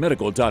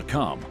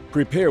NUTRIMEDICAL.com.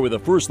 Prepare with a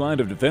first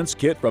line of defense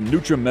kit from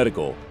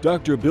NUTRIMEDICAL.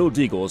 Dr. Bill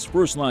Deagle's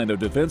first line of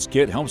defense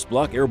kit helps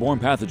block airborne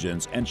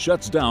pathogens and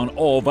shuts down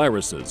all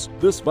viruses.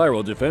 This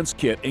viral defense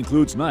kit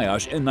includes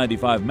NIOSH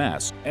N95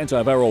 mask,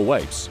 antiviral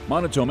wipes,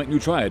 monatomic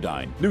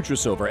nutriodine,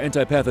 Nutrisilver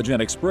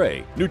antipathogenic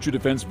spray,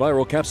 NutriDefense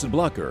viral capsid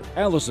blocker,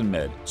 Allison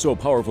Med, so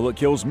powerful it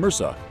kills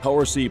MRSA,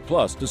 Power C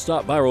Plus to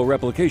stop viral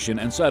replication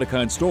and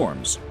cytokine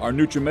storms. Our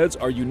NutriMeds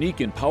are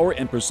unique in power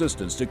and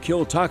persistence to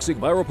kill toxic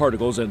viral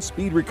particles and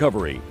speed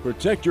recovery.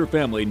 Protect your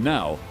family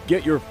now.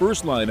 Get your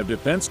first line of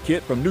defense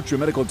kit from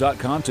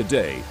NutriMedical.com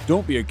today.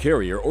 Don't be a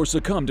carrier or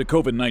succumb to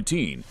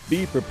COVID-19.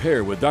 Be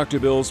prepared with Dr.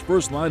 Bill's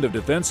first line of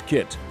defense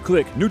kit.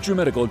 Click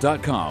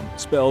NutriMedical.com,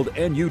 spelled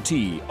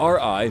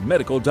N-U-T-R-I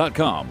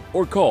Medical.com,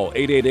 or call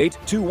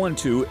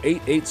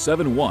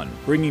 888-212-8871,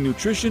 bringing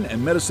nutrition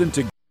and medicine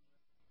together.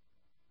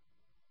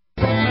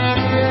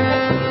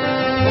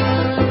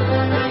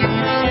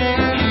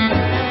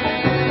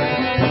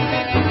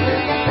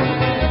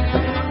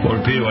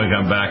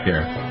 Come back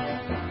here.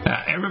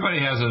 Everybody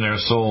has in their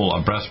soul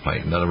a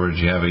breastplate. In other words,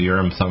 you have a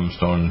Urim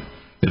thumbstone.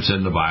 It's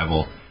in the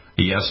Bible.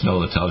 A yes/no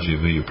that tells you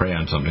if you pray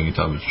on something, it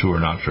tells you it's true or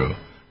not true.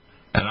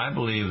 And I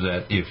believe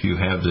that if you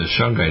have this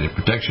shungite, it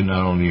protects you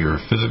not only your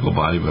physical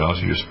body but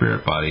also your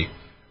spirit body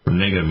from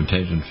negative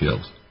intention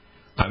fields.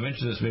 I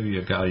mentioned this maybe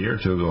a year or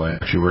two ago. I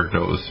actually worked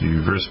out with the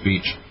reverse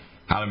speech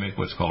how to make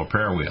what's called a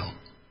prayer wheel.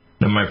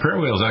 Now, my prayer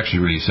wheel is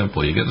actually really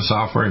simple. You get the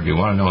software. If you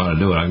want to know how to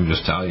do it, I can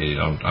just tell you.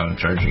 I'm not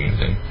charging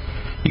anything.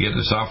 You get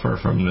the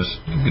software from this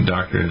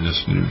doctor,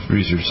 this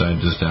research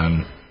scientist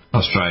down in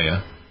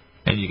Australia,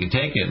 and you can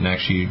take it and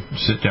actually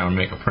sit down and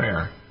make a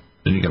prayer.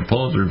 Then you can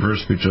pull up the reverse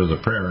speech of the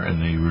prayer,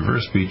 and the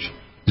reverse speech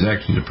is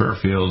actually the prayer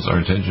fields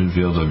or intention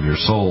fields of your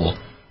soul,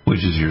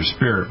 which is your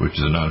spirit, which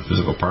is a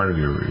non-physical part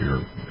of your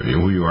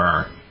who you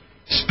are,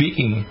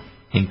 speaking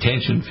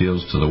intention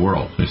fields to the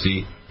world. You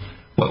see,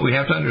 what we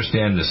have to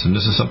understand this, and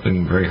this is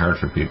something very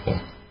hard for people.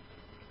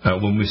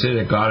 When we say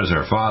that God is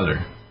our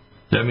Father,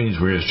 that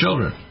means we're His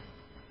children.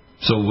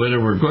 So whether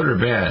we're good or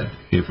bad,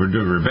 if we're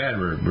good or bad,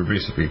 we're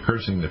basically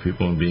cursing the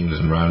people and beings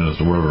around us,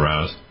 the world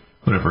around us.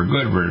 But if we're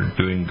good, we're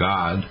doing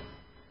God,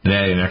 and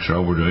adding an extra,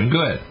 we're doing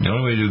good. The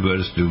only way to do good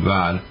is to do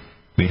God,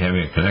 mean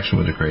having a connection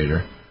with the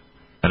Creator.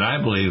 And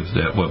I believe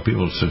that what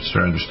people should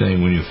start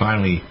understanding, when you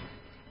finally,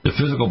 the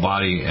physical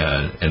body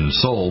and the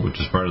soul, which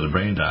is part of the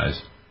brain, dies,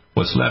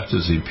 what's left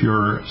is the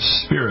pure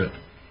spirit,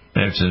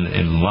 and it's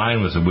in line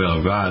with the will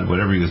of God.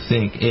 Whatever you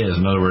think is,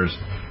 in other words,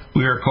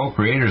 we are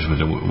co-creators with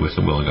the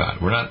will of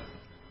God. We're not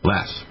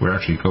less. We're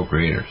actually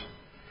co-creators.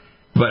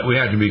 But we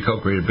have to be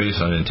co-created based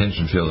on the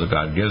intention field that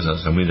God gives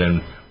us, and we then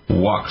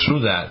walk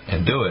through that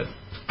and do it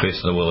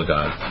based on the will of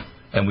God.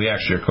 And we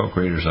actually are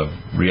co-creators of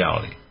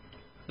reality.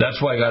 That's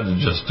why God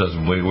just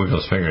doesn't wiggle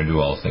His finger and do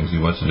all things.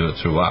 He wants to do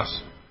it through us.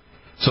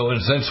 So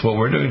in a sense, what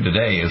we're doing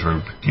today is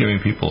we're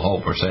giving people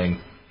hope. We're saying,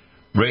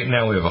 right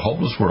now we have a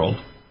hopeless world.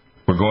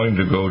 We're going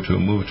to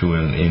move to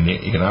an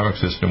economic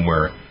system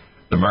where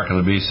the mark of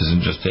the beast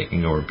isn't just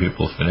taking over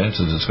people's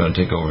finances, it's going to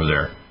take over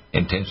their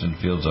intention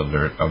fields of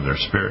their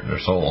spirit and their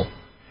soul.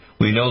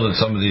 We know that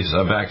some of these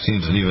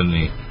vaccines and even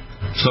the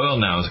soil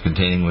now is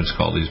containing what's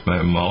called these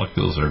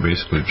molecules that are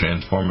basically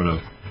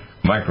transformative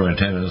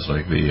microantennas,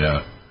 like these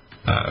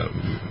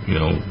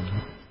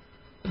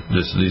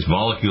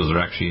molecules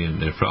are actually in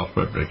the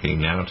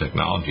self-replicating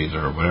nanotechnologies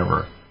or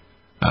whatever,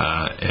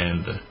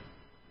 and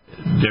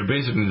they're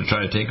basically to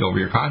try to take over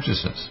your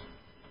consciousness.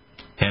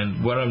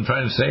 And what I'm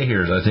trying to say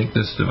here is I think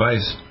this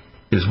device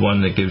is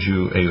one that gives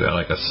you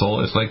like a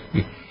soul. It's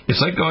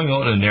like going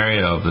out in an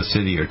area of the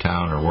city or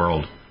town or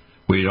world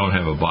where you don't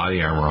have a body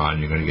armor on.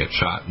 You're going to get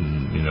shot,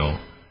 and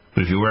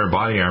But if you wear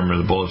body armor,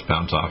 the bullets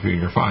bounce off you,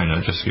 and you're fine.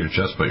 Not just your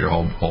chest, but your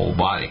whole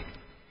body.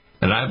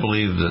 And I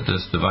believe that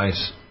this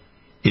device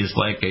is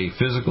like a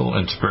physical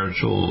and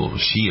spiritual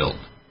shield.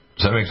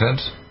 Does that make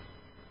sense?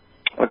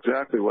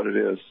 Exactly what it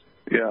is.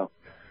 Yeah.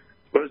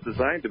 What it's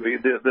designed to be.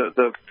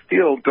 The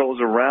field goes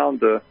around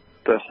the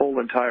whole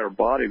entire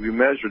body. We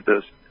measured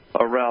this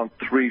around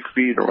 3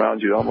 feet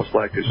around you, almost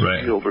like a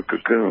shield or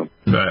cocoon.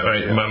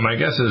 Right. Yeah. My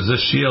guess is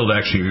this shield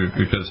actually,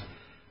 because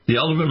the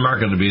ultimate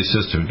mark of the beast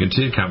system can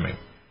see it coming.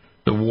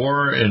 The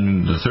war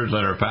in the third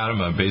letter of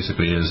Fatima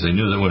basically is they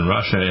knew that when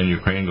Russia and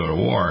Ukraine go to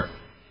war,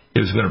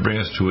 it was going to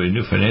bring us to a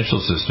new financial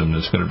system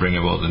that's going to bring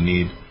about the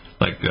need,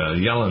 like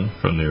Yellen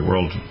from the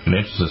world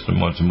financial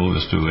system wants to move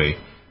us to a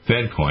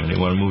Fed coin. They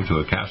want to move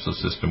to a capsule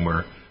system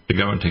where the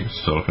government takes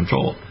total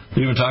control.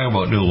 They're even talking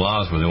about new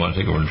laws where they want to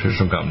take over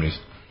nutritional companies.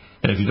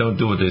 And if you don't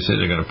do what they say,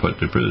 they're going to put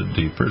the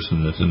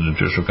person that's in the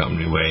nutritional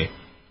company way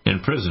in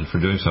prison for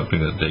doing something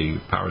that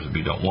the powers that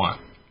be don't want.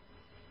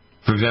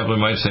 For example, they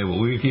might say, well,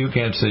 you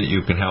can't say that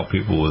you can help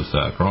people with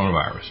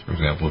coronavirus, for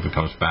example, if it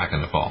comes back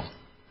in the fall.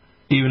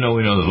 Even though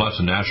we know there's lots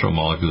of natural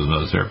molecules and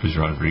other therapies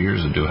around for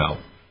years that do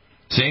help.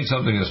 Saying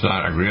something that's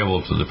not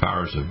agreeable to the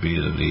powers that be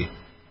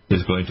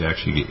is going to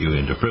actually get you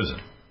into prison.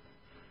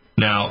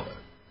 Now,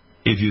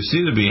 if you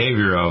see the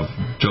behavior of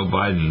Joe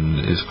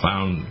Biden, his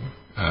clown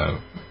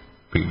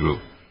big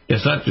group,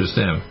 it's not just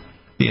them.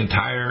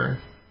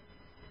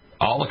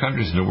 All the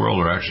countries in the world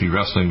are actually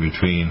wrestling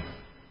between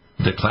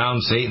the clown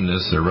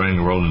Satanists that are running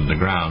the world into the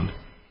ground,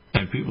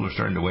 and people are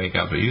starting to wake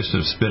up. They used to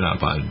spit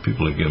up on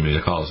people that give me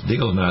the calls,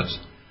 Deagle nuts,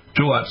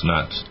 Truott's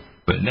nuts,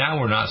 but now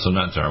we're not so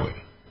nuts, are we?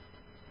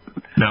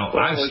 Now,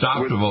 I've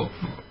stopped about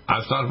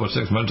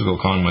 6 months ago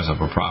calling myself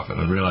a prophet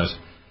and realized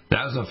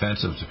that was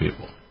offensive to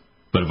people.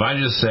 But if I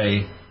just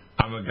say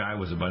I'm a guy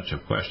with a bunch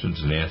of questions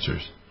and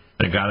answers,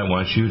 and a guy that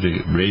wants you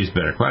to raise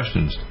better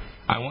questions,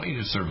 I want you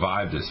to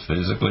survive this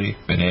physically,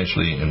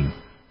 financially, and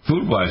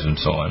food-wise and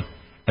so on,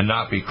 and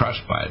not be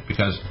crushed by it,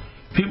 because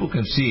people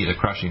can see the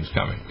crushing's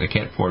coming. They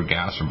can't pour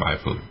gas or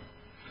buy food.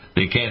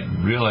 They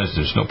can't realize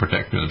there's no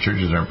protection. The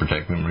churches aren't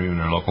protecting them, or even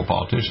their local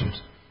politicians.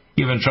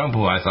 Even Trump,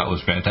 who I thought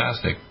was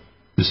fantastic,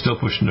 is still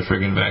pushing the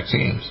friggin'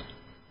 vaccines,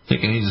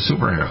 thinking he's a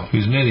superhero.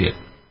 He's an idiot.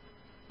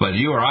 But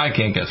you or I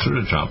can't get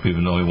through to Trump,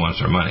 even though he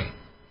wants our money.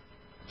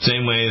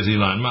 Same way as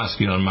Elon Musk.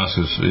 Elon Musk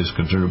is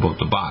concerned about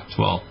the bots.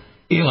 Well,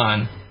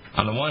 Elon,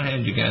 on the one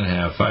hand, you can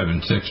have 5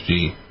 and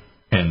 6G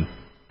and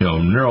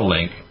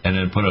Neuralink, and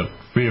then put a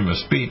freedom of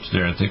speech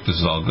there and think this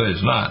is all good.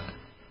 It's not,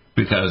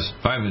 because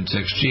 5 and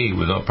 6G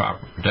without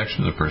proper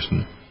protection of the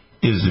person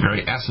is the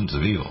very essence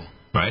of evil,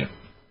 right?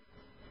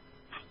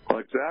 Well,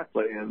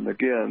 exactly. And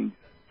again,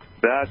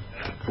 that's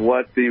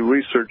what the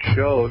research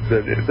showed,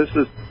 that this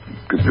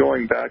is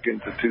going back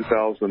into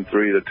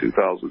 2003 to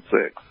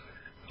 2006.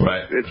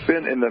 Right. It's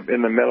been in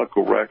the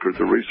medical record,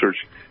 the research.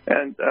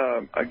 And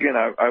again,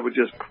 I would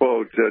just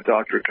quote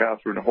Dr.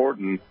 Catherine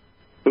Horton,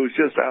 who's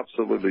just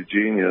absolutely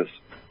genius,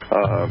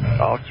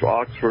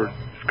 Oxford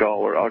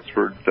scholar,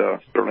 Oxford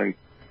Sterling.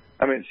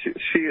 I mean,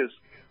 she is.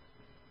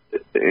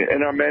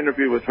 In our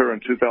interview with her in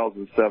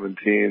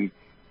 2017,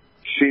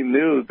 she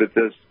knew that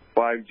this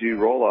 5G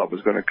rollout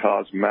was going to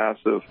cause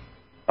massive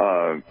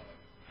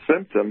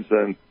symptoms,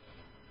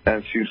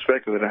 and she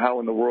speculated how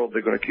in the world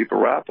they're going to keep a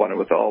wrap on it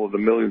with all of the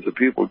millions of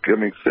people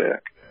getting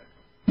sick.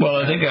 Well,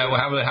 I think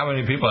how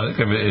many people? I think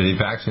they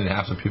vaccinated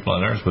half the people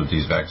on Earth with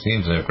these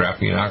vaccines. They have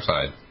graphene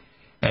oxide.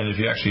 And if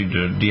you actually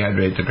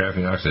dehydrate the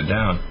graphene oxide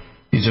down,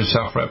 these are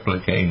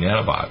self-replicating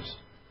nanobots.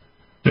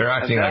 They're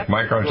acting like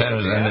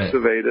microantennas.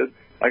 Activated.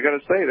 I got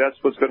to say,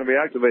 that's what's going to be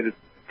activated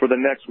for the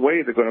next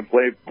wave. They're going to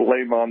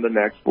blame on the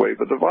next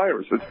wave of the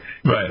virus. It's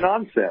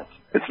nonsense.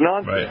 It's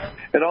nonsense.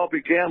 Right. It all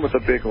began with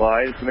a big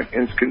lie, and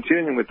it's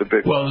continuing with the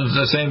big lie. Well, it's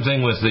the same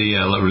thing with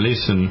the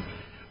release in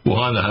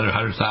Wuhan, the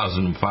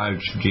 100,000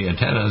 5G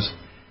antennas.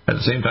 At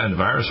the same time, the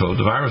virus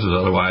was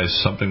otherwise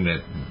something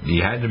that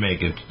you had to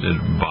make it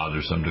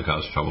bothersome to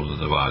cause trouble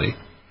to the body.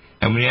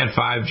 And when you had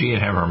 5G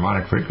and have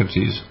harmonic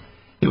frequencies,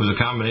 it was a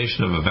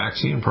combination of a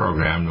vaccine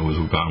program that was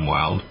gone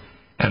wild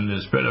and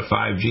the spread of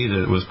 5G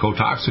that was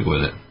co-toxic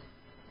with it.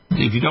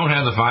 If you don't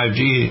have the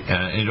 5G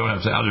and you don't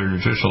have the other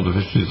nutritional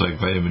deficiencies like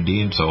vitamin D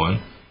and so on,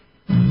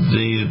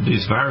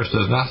 this virus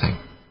does nothing.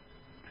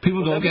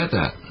 People don't get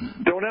that.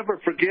 Don't ever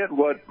forget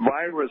what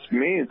virus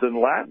means in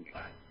Latin.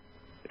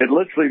 It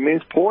literally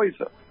means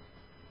poison.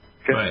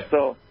 Okay? Right.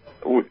 So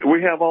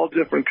we have all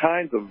different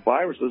kinds of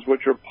viruses,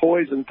 which are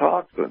poison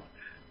toxins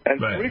and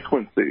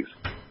frequencies.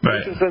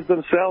 Right. Frequencies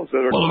themselves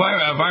that are... Well,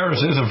 a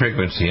virus is a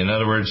frequency. In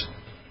other words,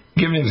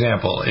 give me an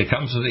example. It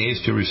comes to the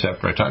ACE2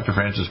 receptor. I talked to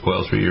Francis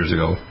Boyle 3 years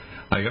ago.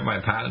 I got my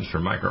patents for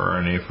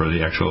microRNA for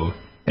the actual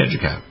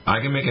EduCap.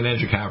 I can make an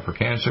EduCap for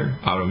cancer,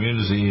 autoimmune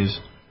disease,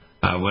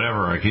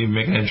 whatever. I can even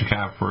make an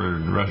EduCap for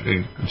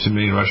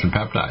assimilating Russian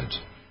peptides.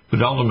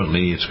 But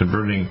ultimately, it's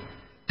converting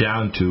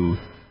down to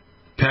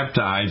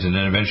peptides and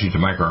then eventually to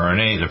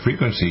microRNA, the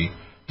frequency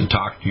to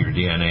talk to your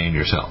DNA and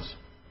your cells.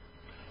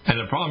 And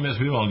the problem is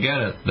people don't get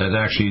it, that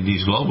actually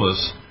these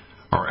globalists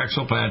are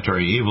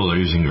exoplanetary evil. They're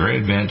using very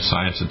advanced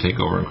science to take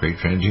over and create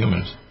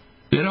transhumans.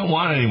 They don't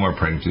want any more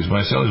pregnancies.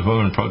 When I see all these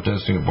women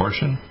protesting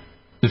abortion,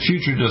 the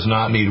future does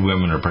not need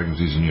women or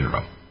pregnancies in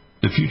utero.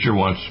 The future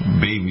wants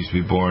babies to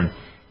be born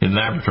in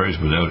laboratories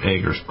without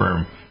egg or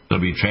sperm. They'll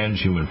be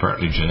transhuman,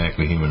 partly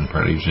genetically human,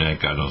 partly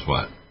genetic, God knows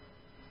what.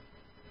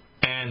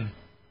 And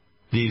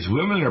these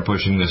women that are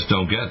pushing this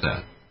don't get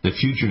that. The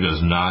future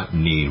does not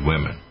need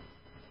women.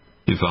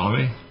 Do you follow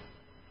me?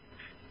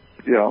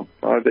 Yeah,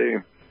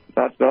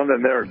 none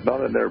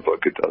in their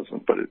book it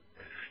doesn't, but it.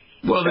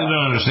 Well, they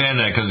don't understand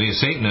that because these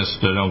Satanists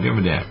don't give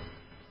a damn.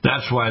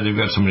 That's why they've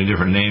got so many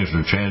different names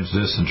for trans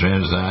this and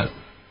trans that.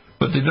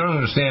 But they don't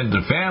understand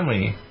the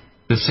family.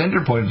 The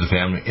center point of the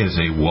family is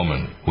a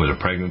woman with a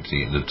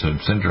pregnancy, the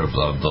center of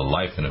the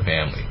life in a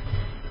family.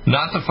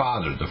 Not the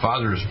father. The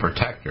father is a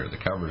protector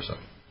that covers them.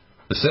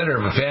 The center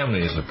of a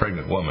family is a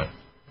pregnant woman.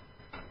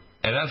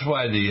 And that's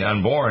why the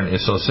unborn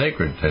is so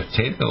sacred. To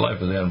take the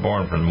life of the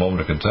unborn from the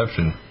moment of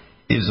conception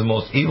is the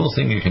most evil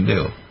thing you can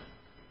do.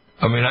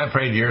 I mean, I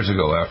prayed years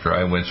ago after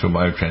I went through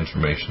my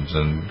transformations,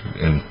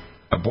 and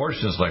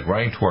abortion is like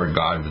running toward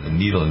God with a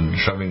needle and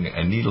shoving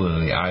a needle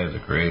in the eye of the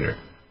Creator.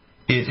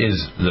 It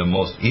is the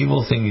most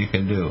evil thing you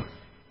can do,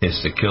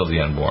 is to kill the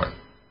unborn.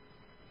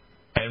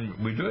 And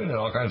we're doing it in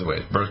all kinds of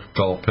ways. Birth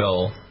control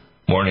pill,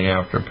 morning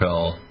after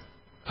pill,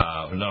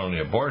 not only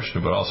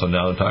abortion, but also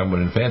now they're talking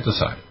about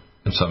infanticide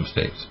in some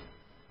states.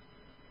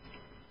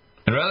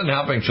 And rather than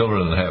helping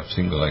children that have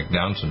things like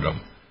Down syndrome,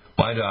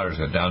 my daughter's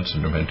got Down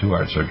syndrome and 2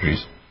 heart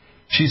surgeries.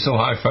 She's so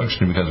high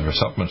functioning because of her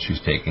supplements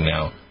she's taking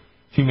now.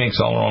 She makes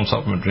all her own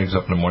supplement drinks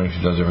up in the morning. She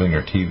does everything,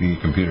 her TV,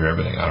 computer,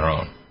 everything on her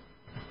own.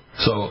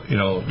 So,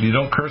 you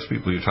don't curse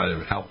people, you try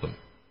to help them.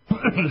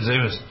 The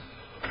same as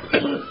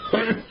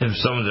if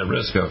someone's at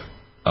risk of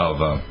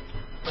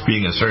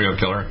being a serial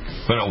killer,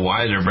 find out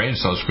why their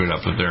brain's so screwed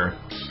up that they're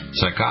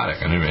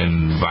psychotic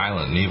and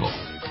violent and evil.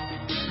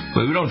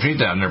 But we don't treat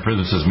that in our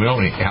prison system. We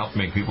only help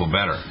make people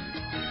better.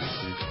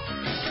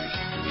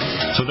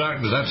 So,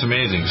 doctors, that's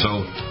amazing.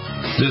 So,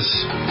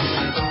 this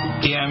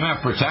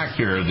EMF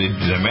protector,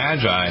 the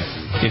Magi,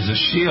 is a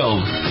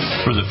shield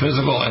for the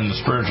physical and the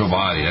spiritual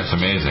body. That's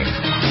amazing.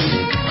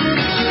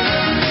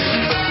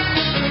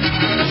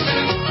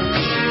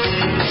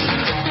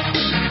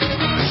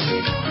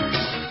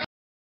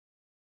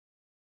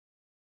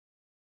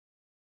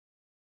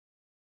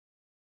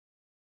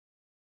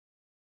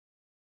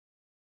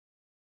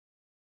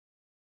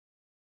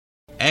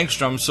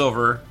 Angstrom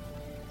silver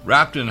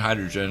wrapped in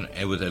hydrogen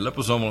and with a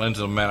liposomal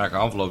enzymatic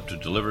envelope to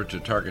deliver to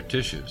target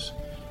tissues.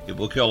 It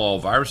will kill all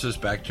viruses,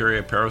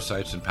 bacteria,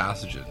 parasites, and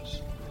pathogens.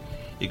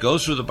 It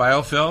goes through the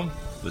biofilm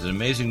with an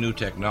amazing new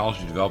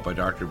technology developed by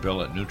Dr.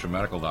 Bill at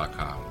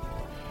NUTRIMEDICAL.com.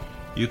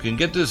 You can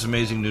get this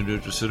amazing new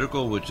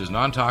nutraceutical, which is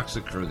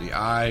non-toxic for the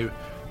eye,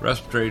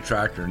 respiratory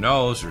tract, or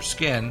nose, or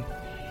skin,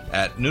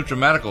 at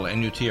NUTRIMEDICAL,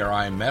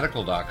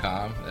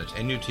 NUTRIMEDICAL.com. That's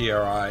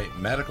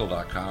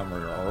NUTRIMEDICAL.com,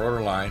 or our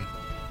order line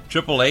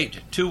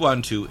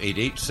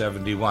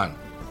 888-212-8871.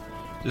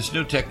 This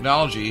new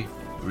technology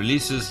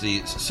releases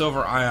the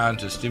silver ion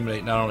to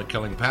stimulate not only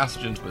killing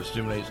pathogens, but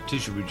stimulates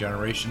tissue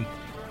regeneration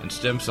and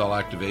stem cell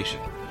activation.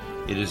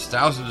 It is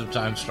thousands of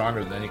times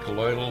stronger than any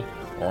colloidal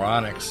or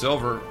onyx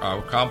silver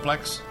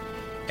complex,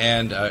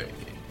 and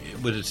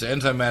with its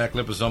enzymatic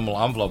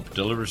liposomal envelope,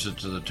 delivers it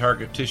to the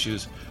target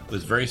tissues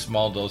with very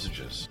small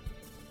dosages.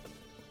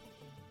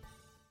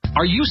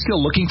 Are you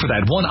still looking for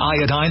that one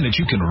iodine that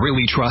you can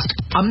really trust?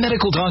 A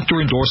medical doctor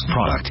endorsed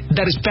product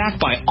that is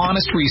backed by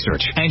honest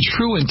research and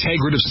true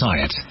integrative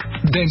science?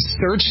 Then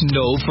search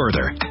no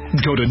further.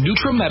 Go to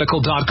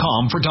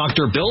NutriMedical.com for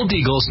Dr. Bill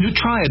Deagle's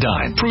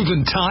Nutriodine,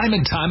 proven time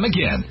and time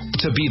again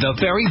to be the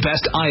very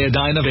best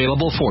iodine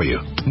available for you.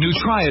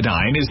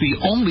 Nutriodine is the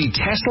only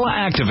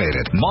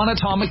Tesla-activated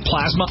monatomic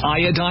plasma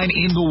iodine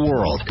in the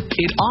world.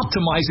 It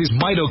optimizes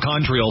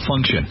mitochondrial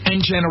function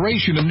and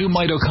generation of new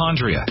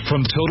mitochondria,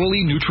 from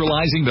totally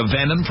neutralizing the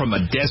venom from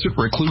a desert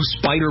recluse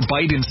spider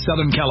bite in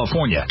Southern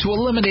California to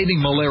eliminating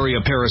malaria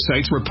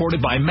parasites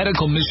reported by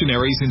medical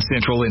missionaries in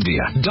Central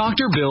India.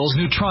 Dr. Bill's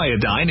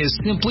Nutriodine is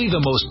simply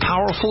the most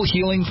powerful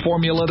healing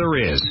formula there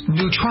is.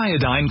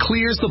 Nutriodine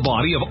clears the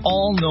body of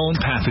all known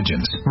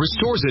pathogens,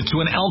 restores it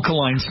to an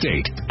alkaline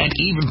state, and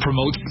even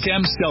promotes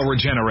stem cell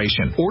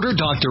regeneration. Order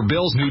Dr.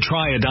 Bill's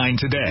Nutriodine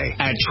today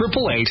at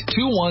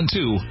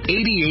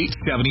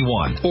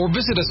 888-212-8871 or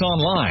visit us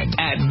online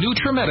at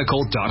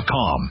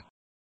NutriMedical.com.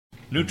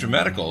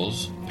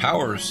 NutriMedical's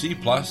Power C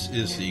Plus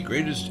is the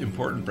greatest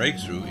important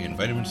breakthrough in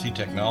vitamin C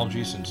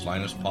technology since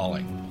Linus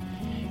Pauling.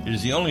 It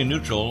is the only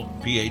neutral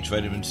pH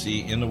vitamin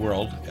C in the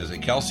world as a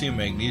calcium,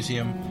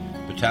 magnesium,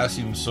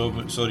 potassium,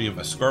 sodium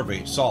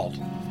ascorbate salt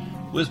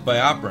with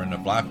BioPerine, a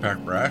black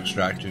pepper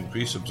extract, to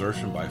increase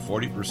absorption by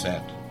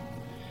 40%.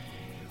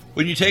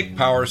 When you take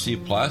Power C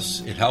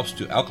Plus, it helps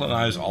to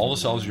alkalinize all the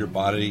cells of your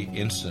body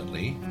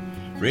instantly,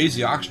 raise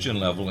the oxygen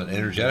level and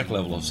energetic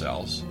level of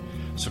cells,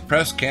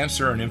 suppress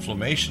cancer and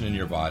inflammation in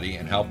your body,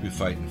 and help you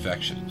fight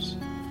infections.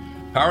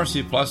 Power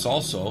C Plus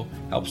also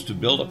helps to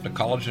build up the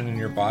collagen in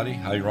your body,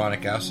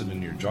 hyaluronic acid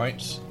in your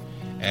joints,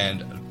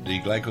 and the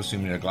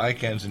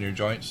glycosaminoglycans in your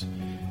joints,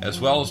 as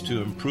well as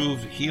to improve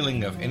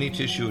healing of any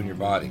tissue in your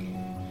body.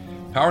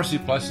 Power C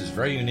Plus is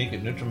very unique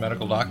at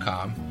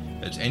NutriMedical.com.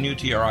 It's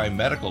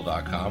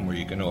NUTRIMEDICAL.com where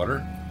you can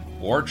order,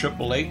 or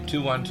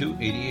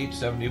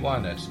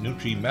 888-212-8871. That's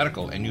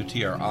NutriMedical,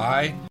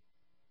 NUTRI.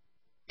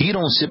 You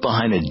don't sit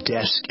behind a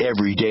desk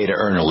every day to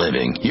earn a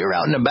living. You're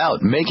out and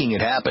about making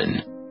it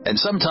happen. And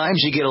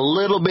sometimes you get a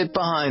little bit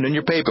behind on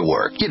your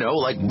paperwork,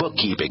 like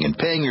bookkeeping and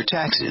paying your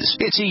taxes.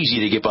 It's easy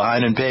to get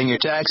behind on paying your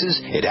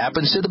taxes. It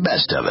happens to the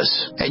best of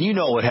us. And you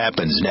know what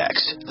happens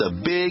next. The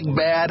big,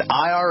 bad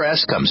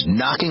IRS comes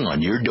knocking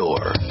on your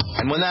door.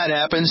 And when that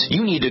happens,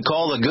 you need to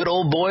call the good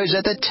old boys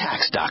at the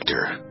Tax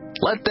Doctor.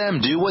 Let them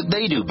do what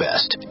they do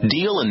best.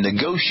 Deal and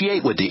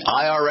negotiate with the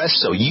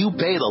IRS so you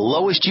pay the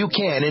lowest you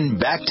can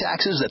in back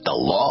taxes that the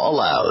law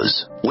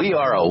allows. We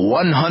are a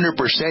 100%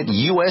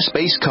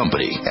 U.S.-based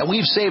company, and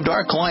we've saved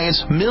our clients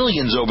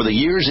millions over the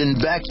years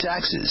in back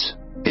taxes.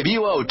 If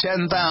you owe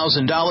 $10,000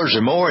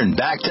 or more in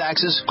back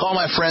taxes, call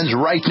my friends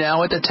right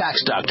now at the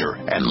Tax Doctor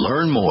and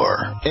learn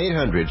more.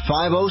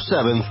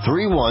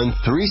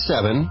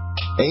 800-507-3137.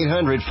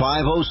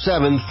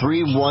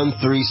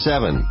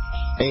 800-507-3137.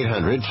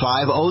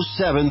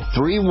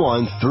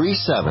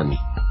 800-507-3137.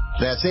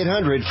 That's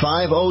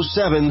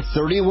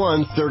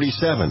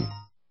 800-507-3137.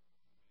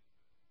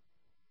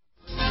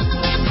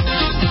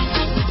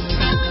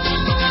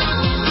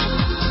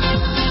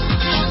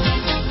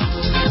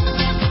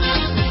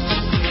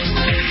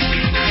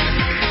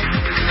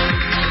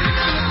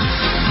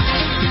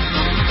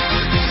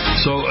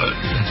 So,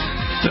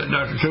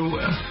 Dr. Joe,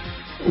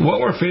 what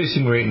we're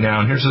facing right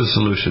now, and here's the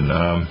solution.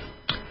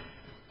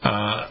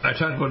 I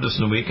talked about this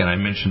in the week, and I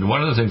mentioned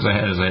one of the things I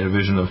had a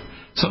vision of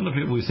some of the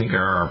people we think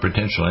are our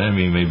potential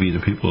enemy may be the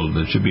people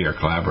that should be our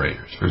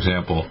collaborators. For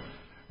example,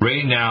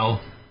 right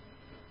now,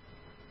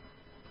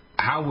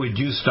 how would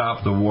you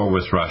stop the war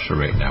with Russia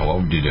right now?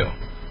 What would you do?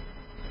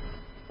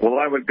 Well,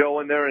 I would go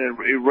in there and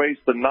erase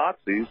the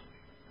Nazis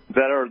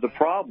that are the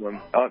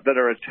problem, that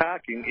are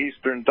attacking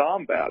eastern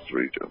Donbass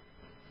region.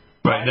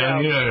 Right now,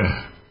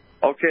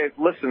 okay,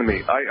 listen to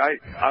me. I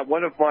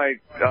one of my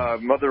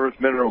Mother Earth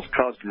Minerals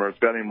customers, a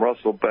guy named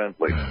Russell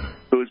Bentley,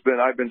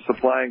 I've been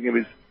supplying him.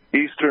 He's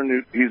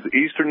Eastern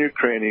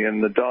Ukrainian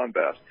in the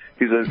Donbass.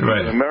 He's an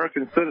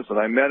American citizen.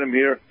 I met him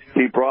here.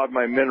 He brought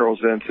my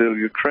minerals into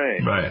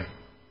Ukraine. Right.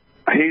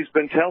 He's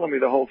been telling me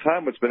the whole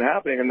time what's been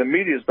happening, and the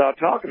media's not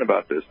talking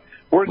about this.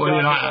 We're talking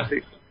about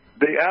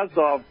the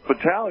Azov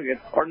battalion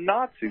are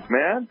Nazis,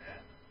 man.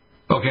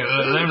 Okay,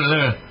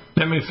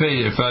 let me fill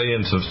you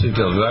in some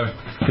details.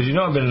 Because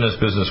I've been in this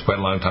business quite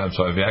a long time,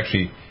 so I've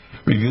actually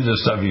reviewed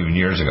this stuff even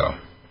years ago.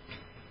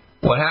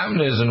 What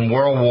happened is in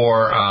World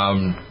War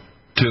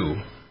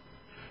II,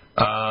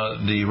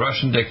 the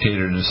Russian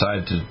dictator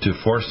decided to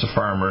force the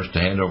farmers to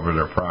hand over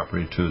their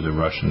property to the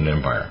Russian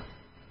Empire.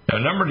 Now,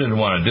 a number didn't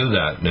want to do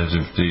that, because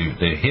if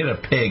they hit a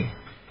pig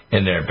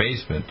in their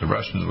basement, the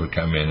Russians would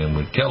come in and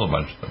would kill a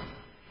bunch of them.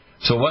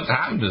 So what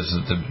happened is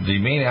that the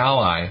main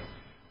ally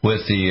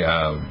with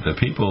the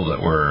people that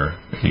were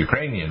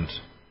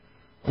Ukrainians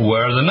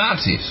were the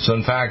Nazis. So,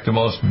 in fact, the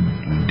most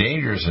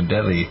dangerous and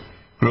deadly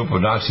group of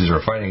Nazis who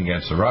were fighting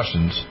against the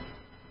Russians,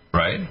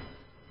 right,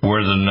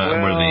 were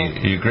the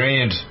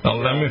Ukrainians. Oh,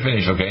 let me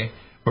finish, okay?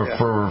 We're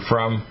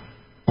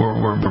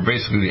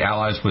basically the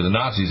allies with the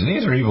Nazis, and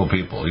these are evil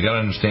people. You got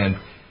to understand,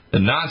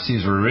 the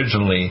Nazis were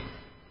originally,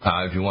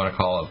 if you want to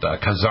call it,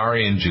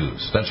 Khazarian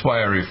Jews. That's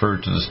why I refer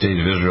to the state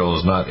of Israel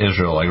as not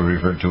Israel. I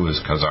refer to it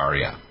as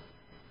Khazaria.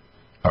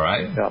 All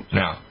right? Yeah.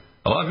 Now,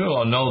 a lot of people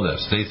don't know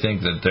this. They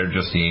think that they're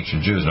just the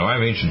ancient Jews. Now, I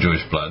have ancient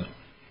Jewish blood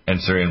and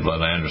Syrian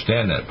blood. I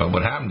understand that. But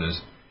what happened is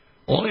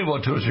only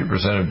about 2 or 3%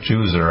 of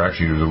Jews that are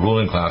actually the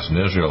ruling class in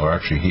Israel are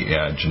actually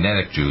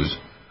genetic Jews.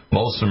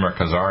 Most of them are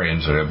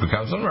Khazarians that have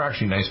become. Some are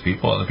actually nice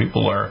people. Other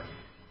people are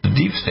the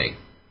deep state.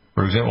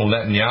 For example,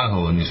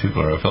 Netanyahu and these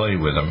people are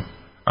affiliated with him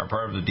are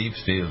part of the deep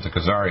state of the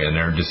Khazaria, and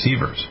they're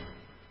deceivers.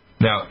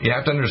 Now, you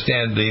have to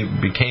understand they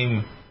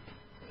became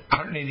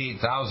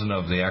 188,000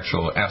 of the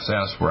actual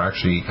SS were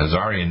actually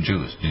Khazarian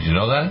Jews. Did you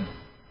know that?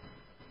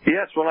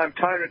 Yes, well, I'm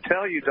trying to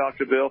tell you,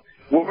 Dr. Bill,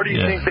 where do you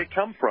think they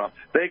come from?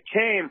 They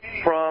came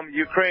from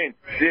Ukraine.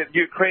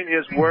 Ukraine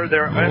is where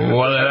they're...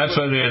 Well, that's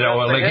what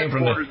they came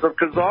from. The headquarters of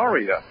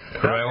Khazaria.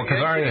 Right, well,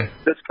 Khazaria...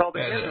 That's called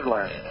the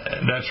hinterland.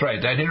 That's right.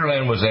 That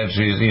hinterland was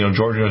actually,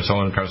 Georgia and so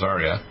on,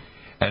 Khazaria.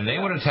 And they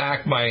would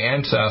attack my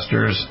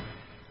ancestors'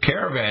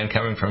 caravan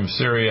coming from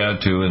Syria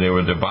they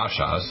were the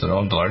Bashas, the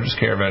largest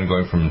caravan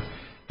going from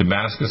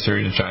Damascus,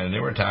 Syria to China. They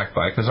were attacked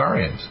by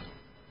Khazarians.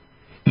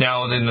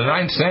 Now, in the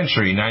 9th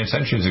century, 9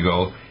 centuries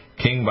ago,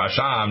 King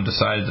Basham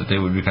decided that they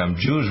would become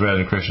Jews rather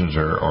than Christians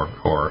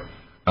or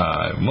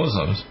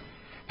Muslims,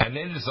 and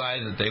they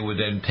decided that they would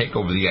then take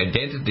over the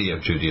identity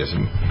of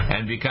Judaism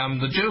and become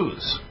the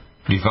Jews.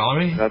 Do you follow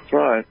me? That's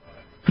right.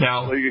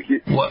 Now,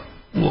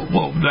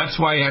 Well, that's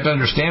why you have to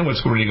understand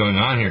what's really going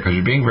on here, because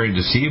you're being very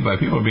deceived by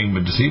people, being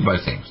deceived by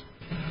things.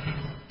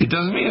 It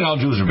doesn't mean that all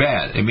Jews are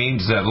bad. It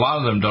means that a lot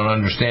of them don't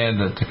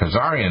understand that the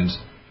Khazarians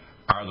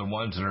are the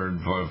ones that are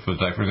involved with,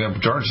 like, for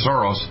example, George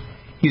Soros.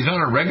 He's not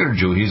a regular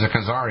Jew. He's a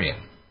Khazarian.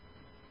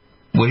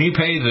 When he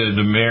paid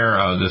the mayor,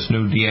 this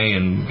new DA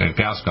in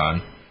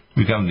Gascon, to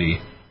become the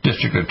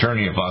district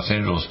attorney of Los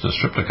Angeles to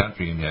strip the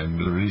country and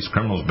release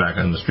criminals back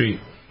on the street,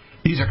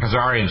 these are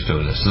Khazarians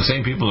doing this. The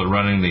same people that are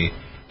running the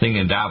thing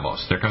in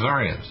Davos. They're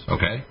Khazarians,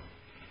 okay?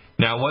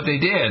 Now, what they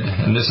did,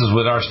 and this is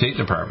with our State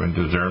Department,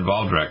 because they're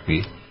involved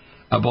directly,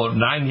 about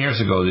 9 years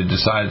ago, they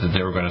decided that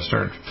they were going to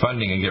start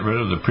funding and get rid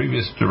of the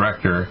previous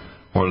director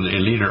or the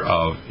leader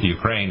of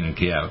Ukraine in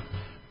Kiev,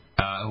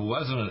 who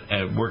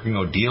wasn't working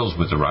out deals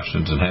with the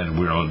Russians and had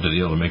the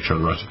deal to make sure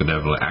the Russians could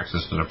have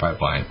access to their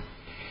pipeline.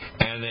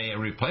 And they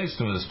replaced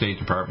him with the State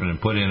Department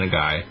and put in a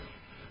guy,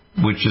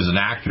 which is an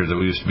actor that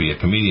used to be a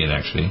comedian,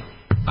 actually,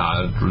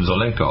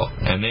 Zelenko.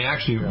 And they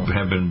actually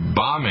have been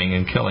bombing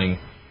and killing.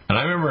 And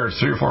I remember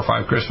 3 or 4 or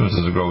 5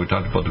 Christmases ago, we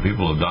talked about the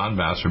people of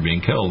Donbass are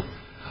being killed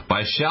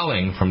by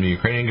shelling from the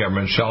Ukrainian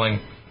government, shelling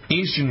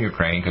eastern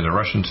Ukraine, because the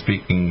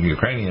Russian-speaking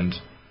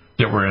Ukrainians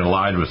that were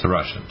allied with the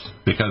Russians,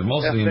 because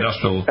most of the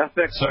industrial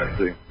ethnic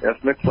cleansing,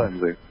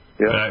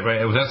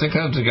 right, it was ethnic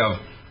cleansing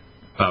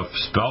of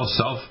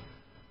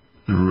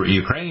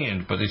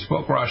self-Ukrainian, but they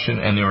spoke Russian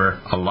and they were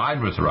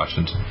allied with the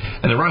Russians,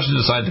 and the Russians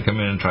decided to come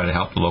in and try to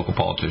help the local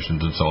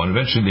politicians and so on.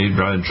 Eventually, they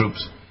brought in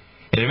troops,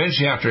 and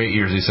eventually, after 8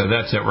 years, they said,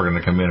 "That's it. We're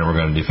going to come in and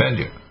we're going to defend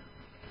you."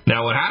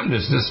 Now, what happened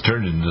is this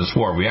turned into this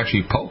war. We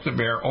actually poked the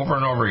bear over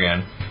and over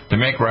again to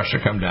make Russia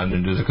come down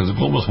and do this, because the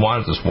globalists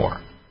wanted this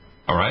war.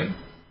 All right.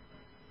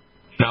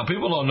 Now,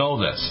 people don't know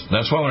this.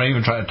 That's why when I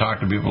even try to talk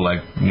to people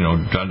like,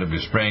 John W.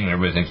 Spring and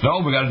everybody thinks, no,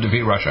 we got to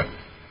defeat Russia.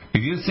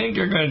 If you think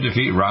you're going to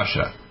defeat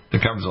Russia,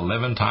 that covers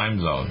 11 time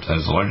zones,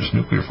 has the largest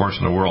nuclear force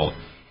in the world,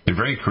 is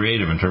very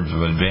creative in terms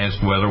of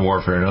advanced weather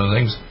warfare and other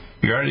things,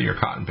 you're out of your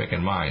cotton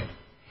picking mind.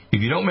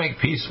 If you don't make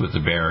peace with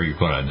the bear, you're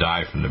going to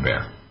die from the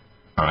bear.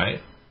 All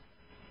right?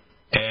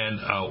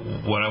 And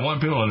what I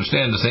want people to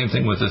understand, the same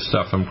thing with this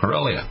stuff from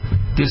Corellia.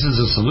 This is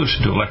a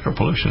solution to electro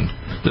pollution.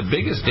 The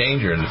biggest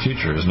danger in the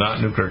future is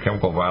not nuclear,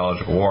 chemical,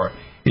 biological war.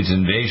 It's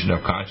invasion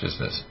of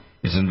consciousness.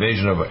 It's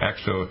invasion of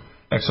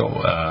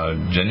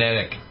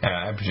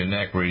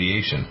epigenetic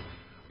radiation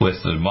with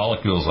the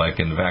molecules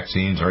like in the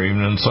vaccines or even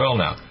in the soil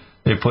now.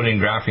 They're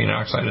putting graphene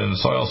oxide in the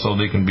soil so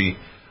they can be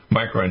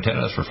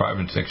microantennas for 5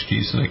 and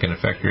 6G so they can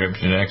affect your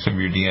epigenetics of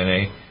your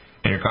DNA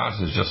and your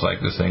consciousness, just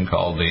like this thing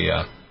called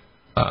the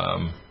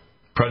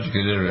project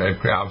they did at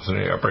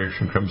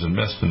Operation Crimson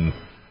Mist in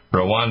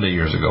Rwanda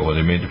years ago, where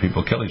they made the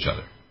people kill each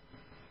other.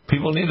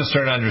 People need to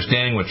start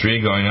understanding what's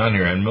really going on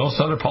here, and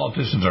most other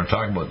politicians are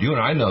talking about. You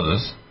and I know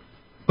this,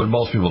 but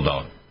most people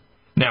don't.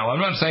 Now, I'm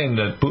not saying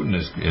that Putin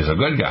is a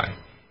good guy.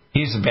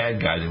 He's a bad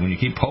guy that when you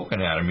keep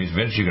poking at him, he's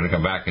eventually going to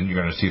come back and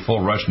you're going to see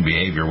full Russian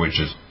behavior, which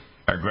is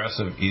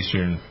aggressive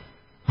Eastern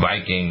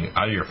Viking,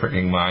 out of your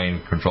freaking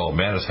mind, control,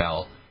 mad as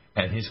hell,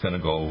 and he's going to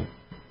go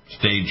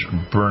stage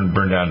burn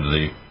down to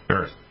the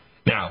earth.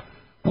 Now,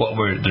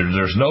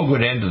 there's no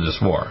good end to this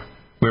war.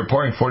 We're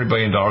pouring $40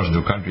 billion into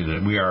a country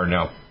that we are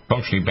now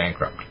functionally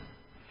bankrupt.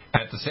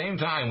 At the same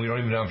time, we don't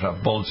even have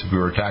enough bullets if we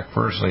were attacked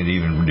personally to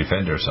even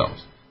defend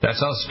ourselves. That's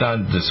how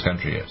stunned this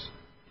country is.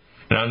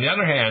 And on the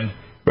other hand,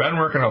 rather than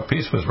working out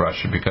peace with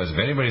Russia, because if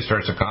anybody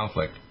starts a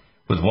conflict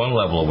with one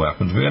level of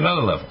weapons, we have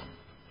another level.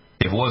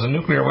 If it wasn't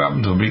nuclear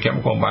weapons, it would be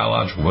chemical and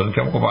biological. If it wasn't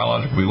chemical and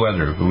biological, it would be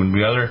weather. If it wouldn't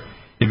be other,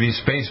 it'd be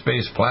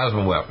space-based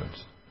plasma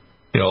weapons.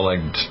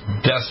 Like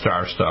Death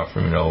Star stuff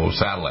from,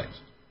 satellites.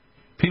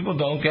 People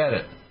don't get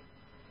it.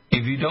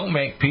 If you don't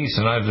make peace,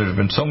 and there's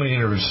been so many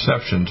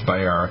interceptions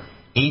by our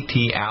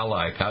ET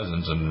ally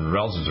cousins and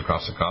relatives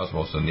across the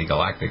cosmos and the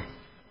Galactic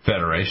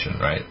Federation,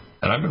 right?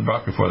 And I've been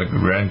brought before the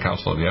Grand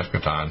Council of the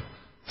Eschaton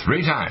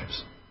 3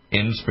 times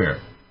in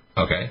spirit,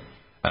 okay?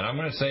 And I'm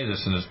going to say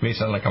this, and this may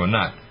sound like I'm a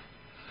nut.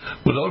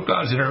 Without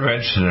God's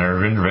intervention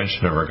or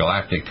intervention of our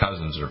galactic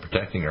cousins that are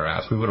protecting our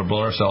ass, we would have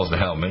blown ourselves to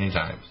hell many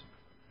times.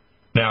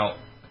 Now,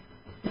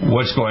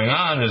 what's going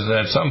on is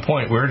that at some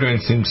point we're doing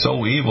things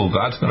so evil,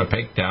 God's going to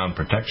take down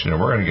protection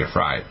and we're going to get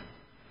fried.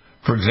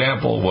 For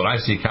example, what I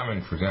see coming,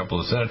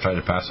 the Senate tried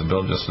to pass a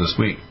bill just this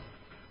week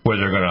where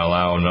they're going to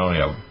allow not only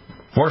a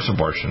forced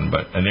abortion,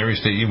 but in every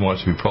state even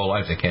wants to be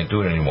pro-life, they can't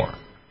do it anymore.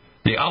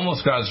 They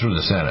almost got through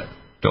the Senate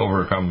to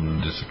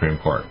overcome the Supreme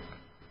Court.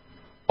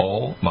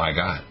 Oh, my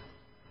God.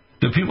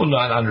 Do people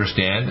not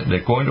understand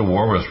that going to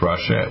war with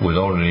Russia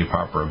without any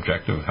proper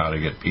objective of how to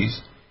get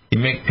peace? You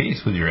make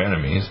peace with your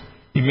enemies.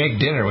 You make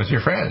dinner with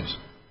your friends.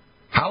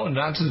 How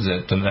nuts is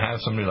it to have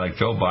somebody like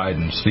Joe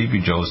Biden,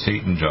 Sleepy Joe,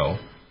 Satan Joe,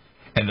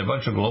 and a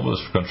bunch of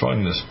globalists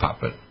controlling this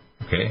puppet,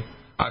 okay?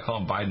 I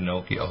call him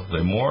Bidenocchio.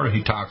 The more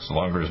he talks, the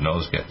longer his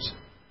nose gets.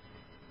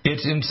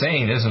 It's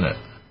insane, isn't it?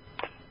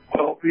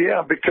 Well,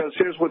 yeah, because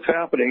here's what's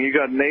happening. You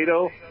got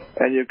NATO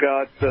and you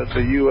got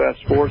the U.S.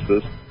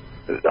 forces.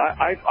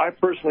 I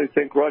personally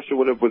think Russia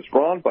would have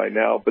withdrawn by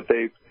now, but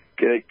they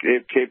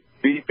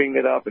beefing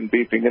it up and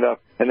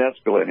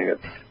escalating it.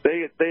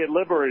 They had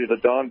liberated the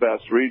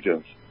Donbass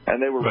regions,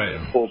 and they were ready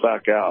to pull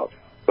back out,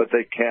 but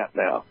they can't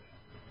now.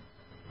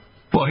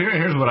 Well,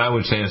 here's what I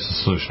would say is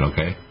the solution,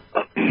 okay?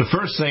 The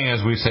first thing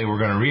is we say we're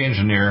going to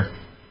re-engineer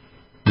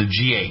the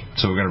G8,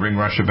 so we're going to bring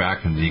Russia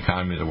back into the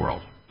economy of the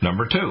world.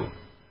 Number 2,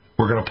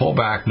 we're going to pull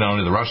back not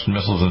only the Russian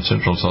missiles in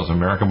Central and South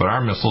America, but our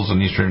missiles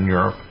in Eastern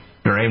Europe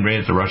that are aimed right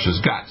at Russia's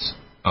guts,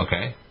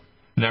 okay?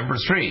 Number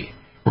 3,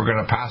 we're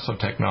going to pass up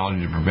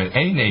technology to prevent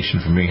any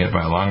nation from being hit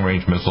by a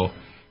long-range missile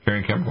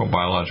carrying chemical,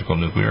 biological,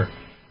 nuclear.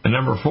 And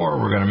number 4,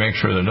 we're going to make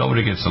sure that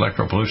nobody gets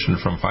electropollution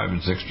from 5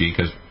 and 6G,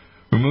 because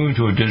we're moving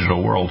to a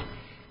digital world.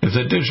 If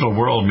that digital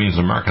world means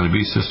the mark of the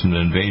beast system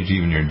that invades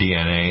even your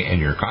DNA and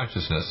your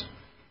consciousness,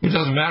 it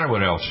doesn't matter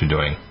what else you're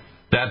doing.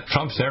 That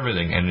trumps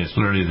everything, and it's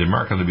literally the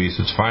mark of the beast.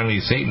 It's finally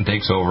Satan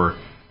takes over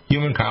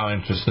human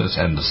consciousness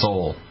and the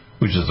soul,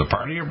 which is the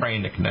part of your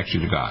brain that connects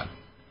you to God.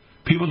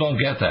 People don't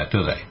get that,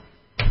 do they?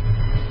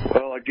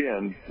 Well,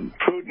 again,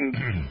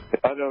 Putin,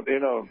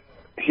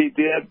 he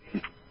did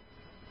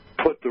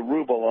put the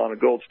ruble on a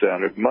gold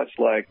standard, much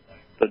like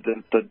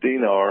the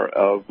dinar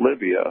of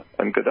Libya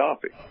and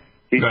Gaddafi.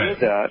 He did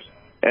that,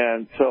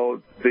 and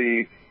so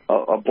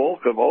a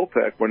bulk of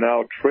OPEC were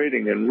now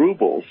trading in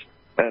rubles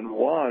and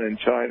yuan in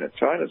China.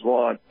 China's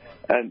yuan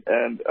and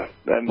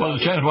well,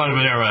 the Chinese yuan has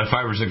been there about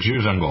 5 or 6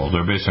 years on gold.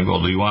 They're based on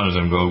gold. The yuan is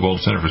on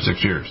gold center for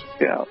 6 years.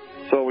 Yeah.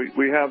 So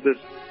we have this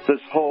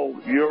whole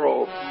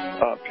euro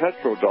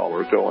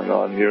petrodollar going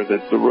on here.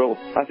 That's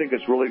I think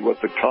it's really what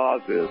the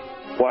cause is.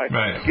 Why?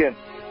 Again,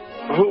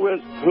 who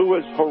is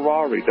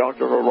Harari?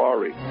 Dr.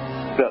 Harari,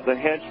 the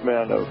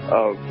henchman of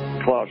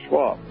Klaus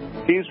Schwab.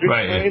 He's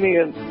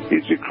Ukrainian.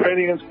 He's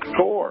Ukrainian's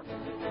core.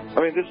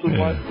 I mean, this is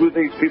who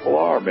these people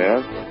are,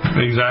 man.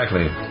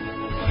 Exactly.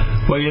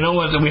 Well, you know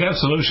what? We have a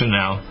solution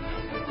now.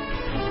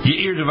 Get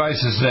your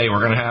devices today.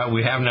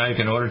 We have now. You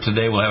can order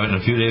today. We'll have it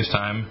in a few days'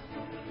 time.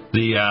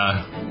 The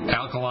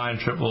alkaline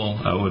triple,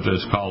 which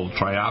is called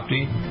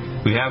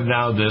TRIOPTI. We have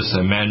now this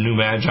new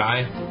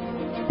Magi.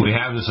 We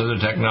have this other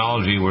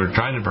technology. We're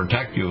trying to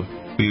protect you.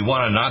 We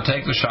want to not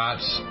take the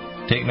shots,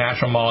 take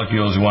natural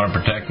molecules. We want to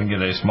protect and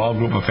get a small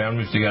group of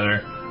families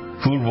together,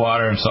 food,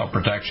 water, and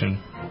self-protection.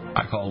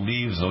 I call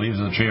leaves, the leaves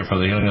of the tree are for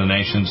the healing of the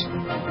nations.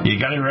 You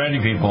got to be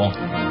ready, people.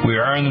 We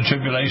are in the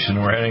tribulation.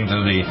 We're heading to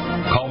the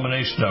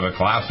culmination of a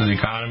collapse of the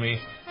economy,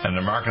 and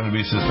the mark of the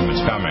beast system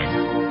is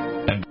coming.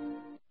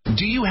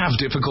 Do you have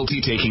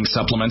difficulty taking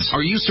supplements? Are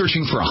you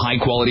searching for a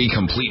high-quality,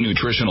 complete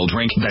nutritional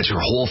drink that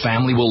your whole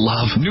family will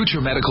love?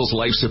 NutriMedical's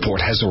Life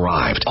Support has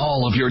arrived.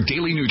 All of your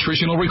daily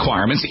nutritional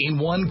requirements in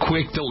one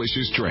quick,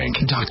 delicious drink.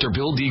 Dr.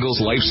 Bill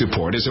Deagle's Life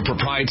Support is a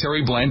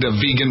proprietary blend of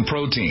vegan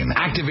protein,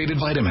 activated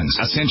vitamins,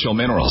 essential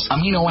minerals,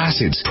 amino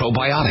acids,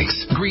 probiotics,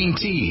 green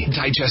tea,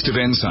 digestive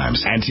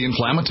enzymes,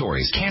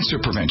 anti-inflammatories, cancer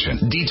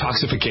prevention,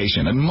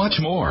 detoxification, and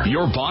much more.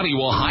 Your body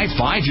will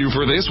high-five you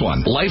for this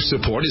one. Life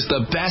Support is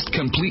the best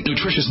complete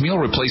nutritious meal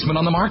replacement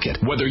on the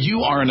market. Whether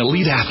you are an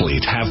elite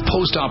athlete, have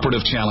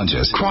post-operative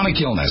challenges, chronic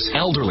illness,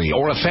 elderly,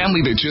 or a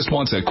family that just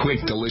wants a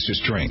quick, delicious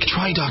drink,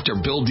 try Dr.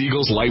 Bill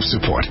Deagle's Life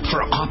Support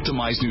for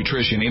optimized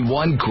nutrition in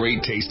one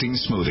great-tasting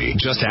smoothie.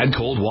 Just add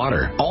cold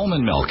water,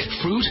 almond milk,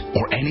 fruit,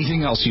 or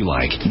anything else you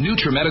like.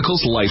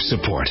 NutriMedical's Life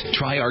Support.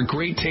 Try our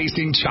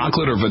great-tasting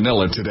chocolate or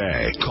vanilla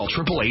today. Call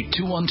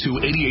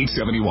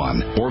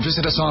 888-212-8871 or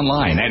visit us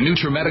online at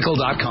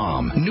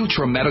NutriMedical.com.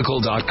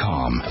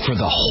 NutriMedical.com for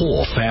the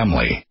whole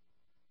family.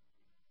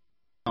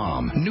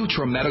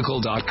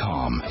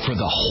 NutriMedical.com for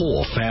the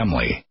whole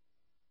family.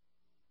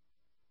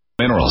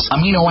 Minerals,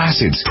 amino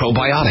acids,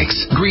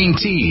 probiotics, green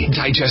tea,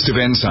 digestive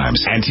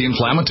enzymes,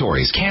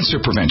 anti-inflammatories, cancer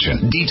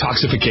prevention,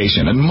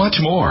 detoxification, and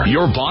much more.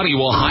 Your body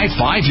will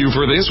high-five you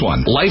for this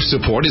one. Life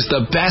Support is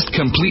the best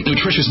complete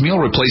nutritious meal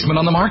replacement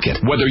on the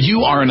market. Whether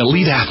you are an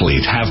elite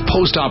athlete, have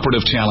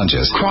post-operative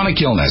challenges, chronic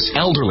illness,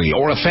 elderly,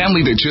 or a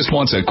family that just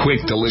wants a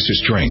quick,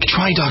 delicious drink,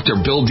 try Dr.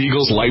 Bill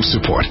Deagle's Life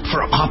Support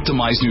for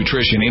optimized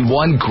nutrition in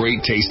one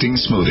great-tasting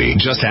smoothie.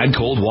 Just add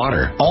cold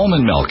water,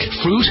 almond milk,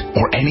 fruit,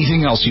 or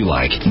anything else you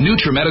like.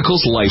 NutriMedical's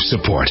Life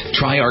Support.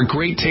 Try our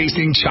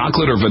great-tasting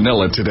chocolate or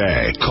vanilla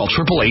today. Call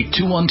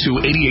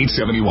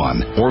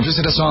 888-212-8871 or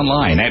visit us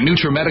online at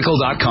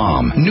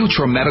NutriMedical.com.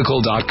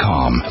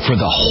 NutriMedical.com for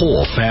the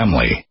whole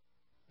family.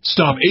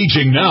 Stop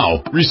aging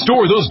now.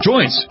 Restore those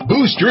joints.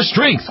 Boost your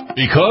strength.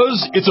 Because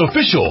it's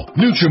official.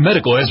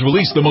 NutriMedical has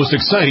released the most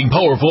exciting,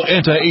 powerful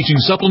anti-aging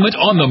supplement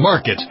on the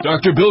market.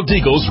 Dr. Bill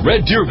Deagle's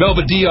Red Deer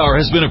Velvet DR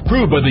has been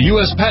approved by the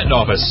U.S. Patent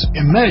Office.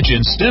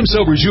 Imagine stem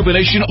cell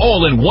rejuvenation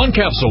all in one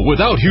capsule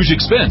without huge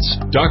expense.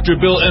 Dr.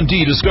 Bill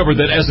MD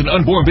discovered that as an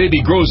unborn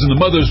baby grows in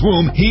the mother's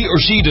womb, he or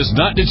she does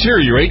not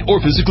deteriorate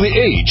or physically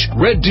age.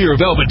 Red Deer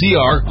Velvet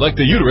DR, like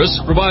the uterus,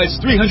 provides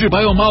 300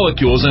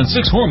 biomolecules and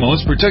 6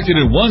 hormones protected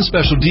in one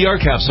special DR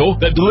capsule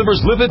that delivers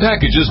lipid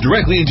packages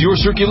directly into your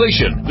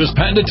circulation. This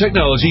patented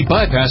technology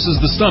bypasses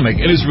the stomach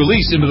and is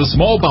released into the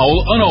small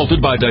bowel unaltered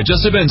by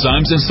digestive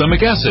enzymes and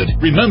stomach acid.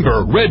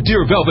 Remember Red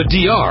Deer Velvet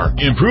DR.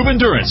 Improve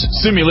endurance,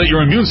 stimulate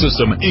your immune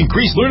system,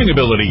 increase learning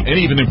ability, and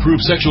even improve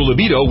sexual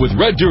libido with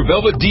Red Deer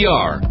Velvet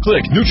DR.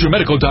 Click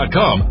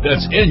NutriMedical.com.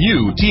 That's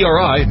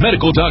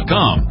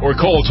NUTRIMEDICAL.com. Or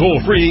call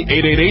toll-free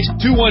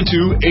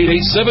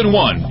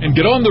 888-212-8871 and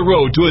get on the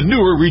road to a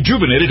newer,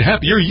 rejuvenated,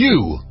 happier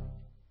you.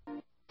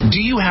 Do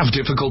you have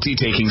difficulty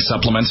taking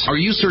supplements? Are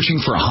you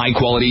searching for a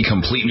high-quality,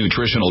 complete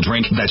nutritional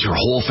drink that your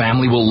whole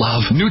family will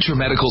love?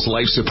 NutriMedical's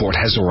Life Support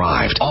has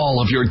arrived.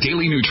 All of your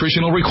daily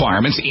nutritional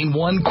requirements in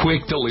one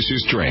quick,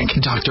 delicious drink.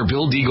 Dr.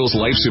 Bill Deagle's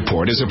Life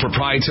Support is a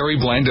proprietary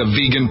blend of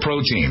vegan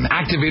protein,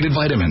 activated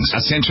vitamins,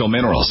 essential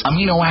minerals,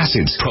 amino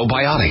acids,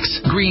 probiotics,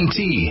 green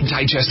tea,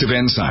 digestive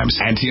enzymes,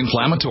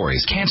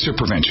 anti-inflammatories, cancer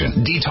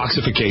prevention,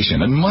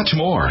 detoxification, and much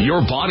more.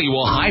 Your body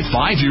will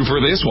high-five you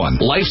for this one.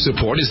 Life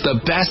Support is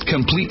the best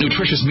complete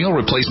nutritious meal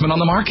replacement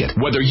on the market.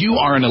 Whether you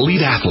are an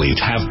elite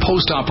athlete, have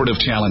post-operative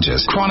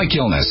challenges, chronic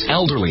illness,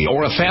 elderly,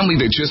 or a family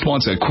that just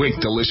wants a quick,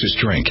 delicious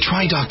drink,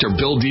 try Dr.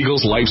 Bill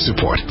Deagle's Life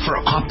Support for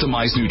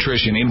optimized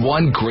nutrition in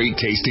one great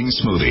tasting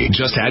smoothie.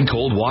 Just add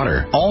cold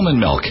water,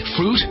 almond milk,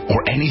 fruit,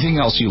 or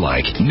anything else you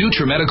like.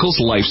 NutriMedical's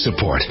Life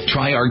Support.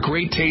 Try our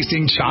great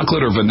tasting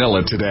chocolate or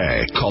vanilla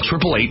today. Call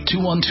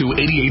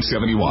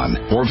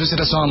 888-212-8871 or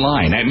visit us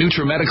online at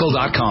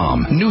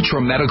NutriMedical.com.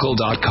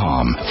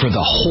 NutriMedical.com for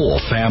the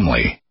whole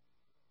family.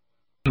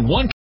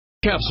 One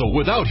capsule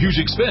without huge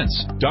expense.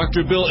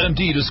 Dr. Bill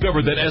MD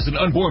discovered that as an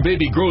unborn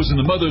baby grows in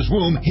the mother's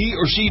womb, he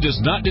or she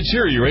does not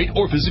deteriorate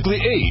or physically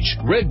age.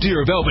 Red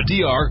Deer Velvet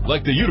DR,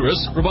 like the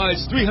uterus,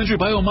 provides 300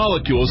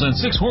 biomolecules and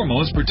 6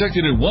 hormones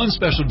protected in one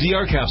special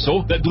DR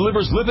capsule that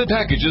delivers lipid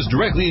packages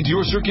directly into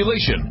your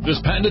circulation.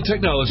 This patented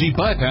technology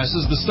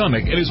bypasses the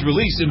stomach and is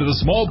released into the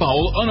small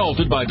bowel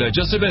unaltered by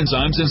digestive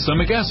enzymes and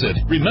stomach acid.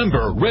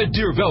 Remember Red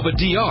Deer Velvet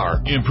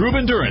DR. Improve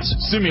endurance,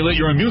 stimulate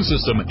your immune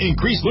system,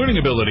 increase learning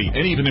ability,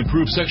 and even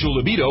improve sexual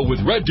libido with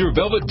Red Deer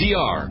Velvet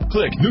DR.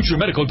 Click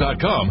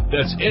NutriMedical.com.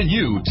 That's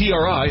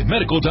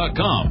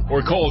NUTRIMEDICAL.com.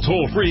 Or call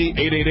toll-free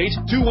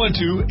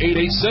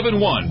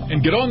 888-212-8871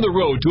 and get on the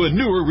road to a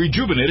newer,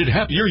 rejuvenated,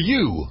 happier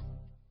you.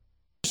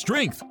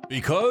 Strength,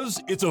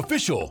 because it's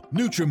official.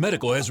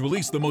 NutriMedical has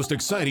released the most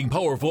exciting,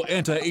 powerful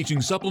anti-aging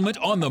supplement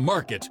on the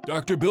market.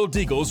 Dr. Bill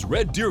Deagle's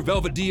Red Deer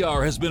Velvet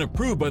DR has been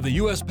approved by the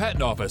U.S.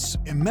 Patent Office.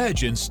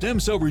 Imagine stem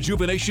cell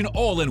rejuvenation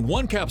all in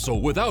one capsule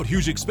without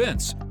huge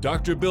expense.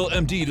 Dr. Bill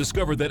MD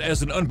discovered that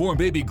as an unborn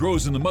baby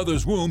grows in the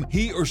mother's womb,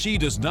 he or she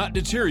does not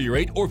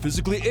deteriorate or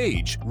physically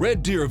age.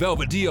 Red Deer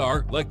Velvet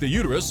DR, like the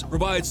uterus,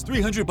 provides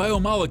 300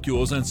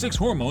 biomolecules and 6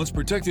 hormones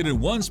protected in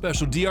one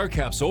special DR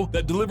capsule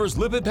that delivers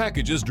lipid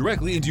packages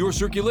directly into your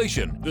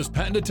circulation. This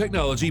patented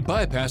technology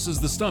bypasses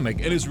the stomach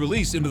and is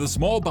released into the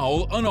small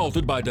bowel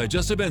unaltered by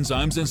digestive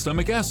enzymes and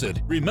stomach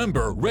acid.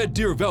 Remember Red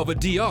Deer Velvet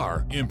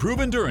DR.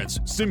 Improve endurance,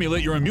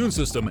 stimulate your immune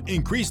system,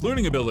 increase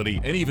learning ability,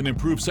 and even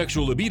improve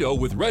sexual libido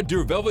with Red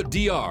Deer Velvet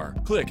DR.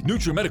 Click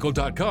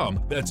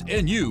NutriMedical.com. That's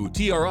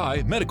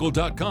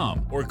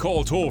NUTRIMEDICAL.com. Or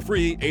call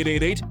toll-free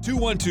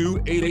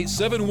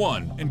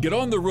 888-212-8871 and get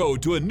on the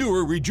road to a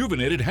newer,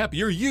 rejuvenated,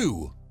 happier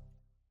you.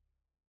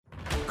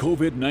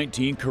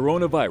 COVID-19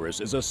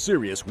 coronavirus is a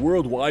serious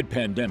worldwide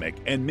pandemic,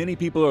 and many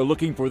people are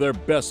looking for their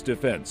best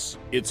defense.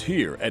 It's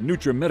here at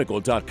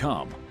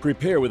NutriMedical.com.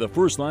 Prepare with a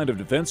first line of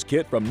defense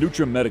kit from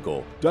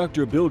NutriMedical.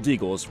 Dr. Bill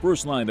Deagle's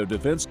first line of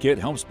defense kit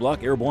helps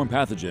block airborne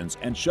pathogens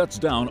and shuts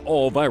down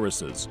all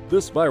viruses.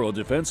 This viral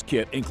defense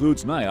kit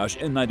includes NIOSH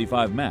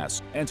N95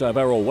 mask,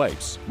 antiviral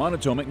wipes,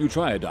 monatomic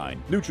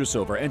nutriodine,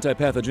 Nutrisilver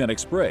antipathogenic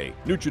spray,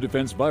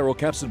 NutriDefense viral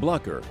capsid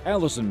blocker,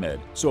 Allison Med,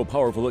 so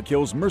powerful it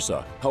kills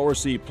MRSA, Power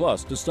C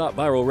Plus to stop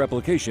viral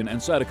replication and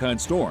cytokine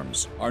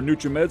storms. Our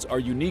NutriMeds are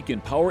unique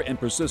in power and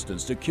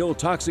persistence to kill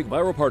toxic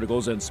viral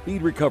particles and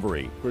speed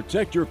recovery.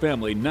 Protect your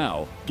family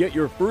now. Get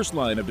your first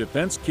line of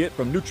defense kit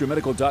from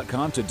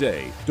NutriMedical.com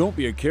today. Don't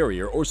be a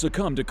carrier or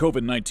succumb to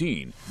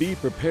COVID-19. Be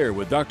prepared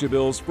with Dr.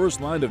 Bill's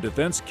first line of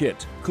defense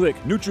kit. Click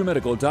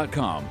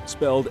NutriMedical.com,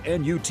 spelled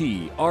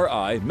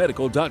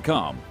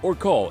NUTRIMEDICAL.com, or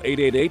call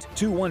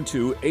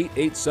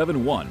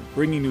 888-212-8871,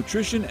 bringing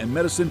nutrition and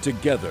medicine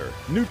together.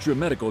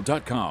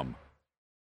 NutriMedical.com.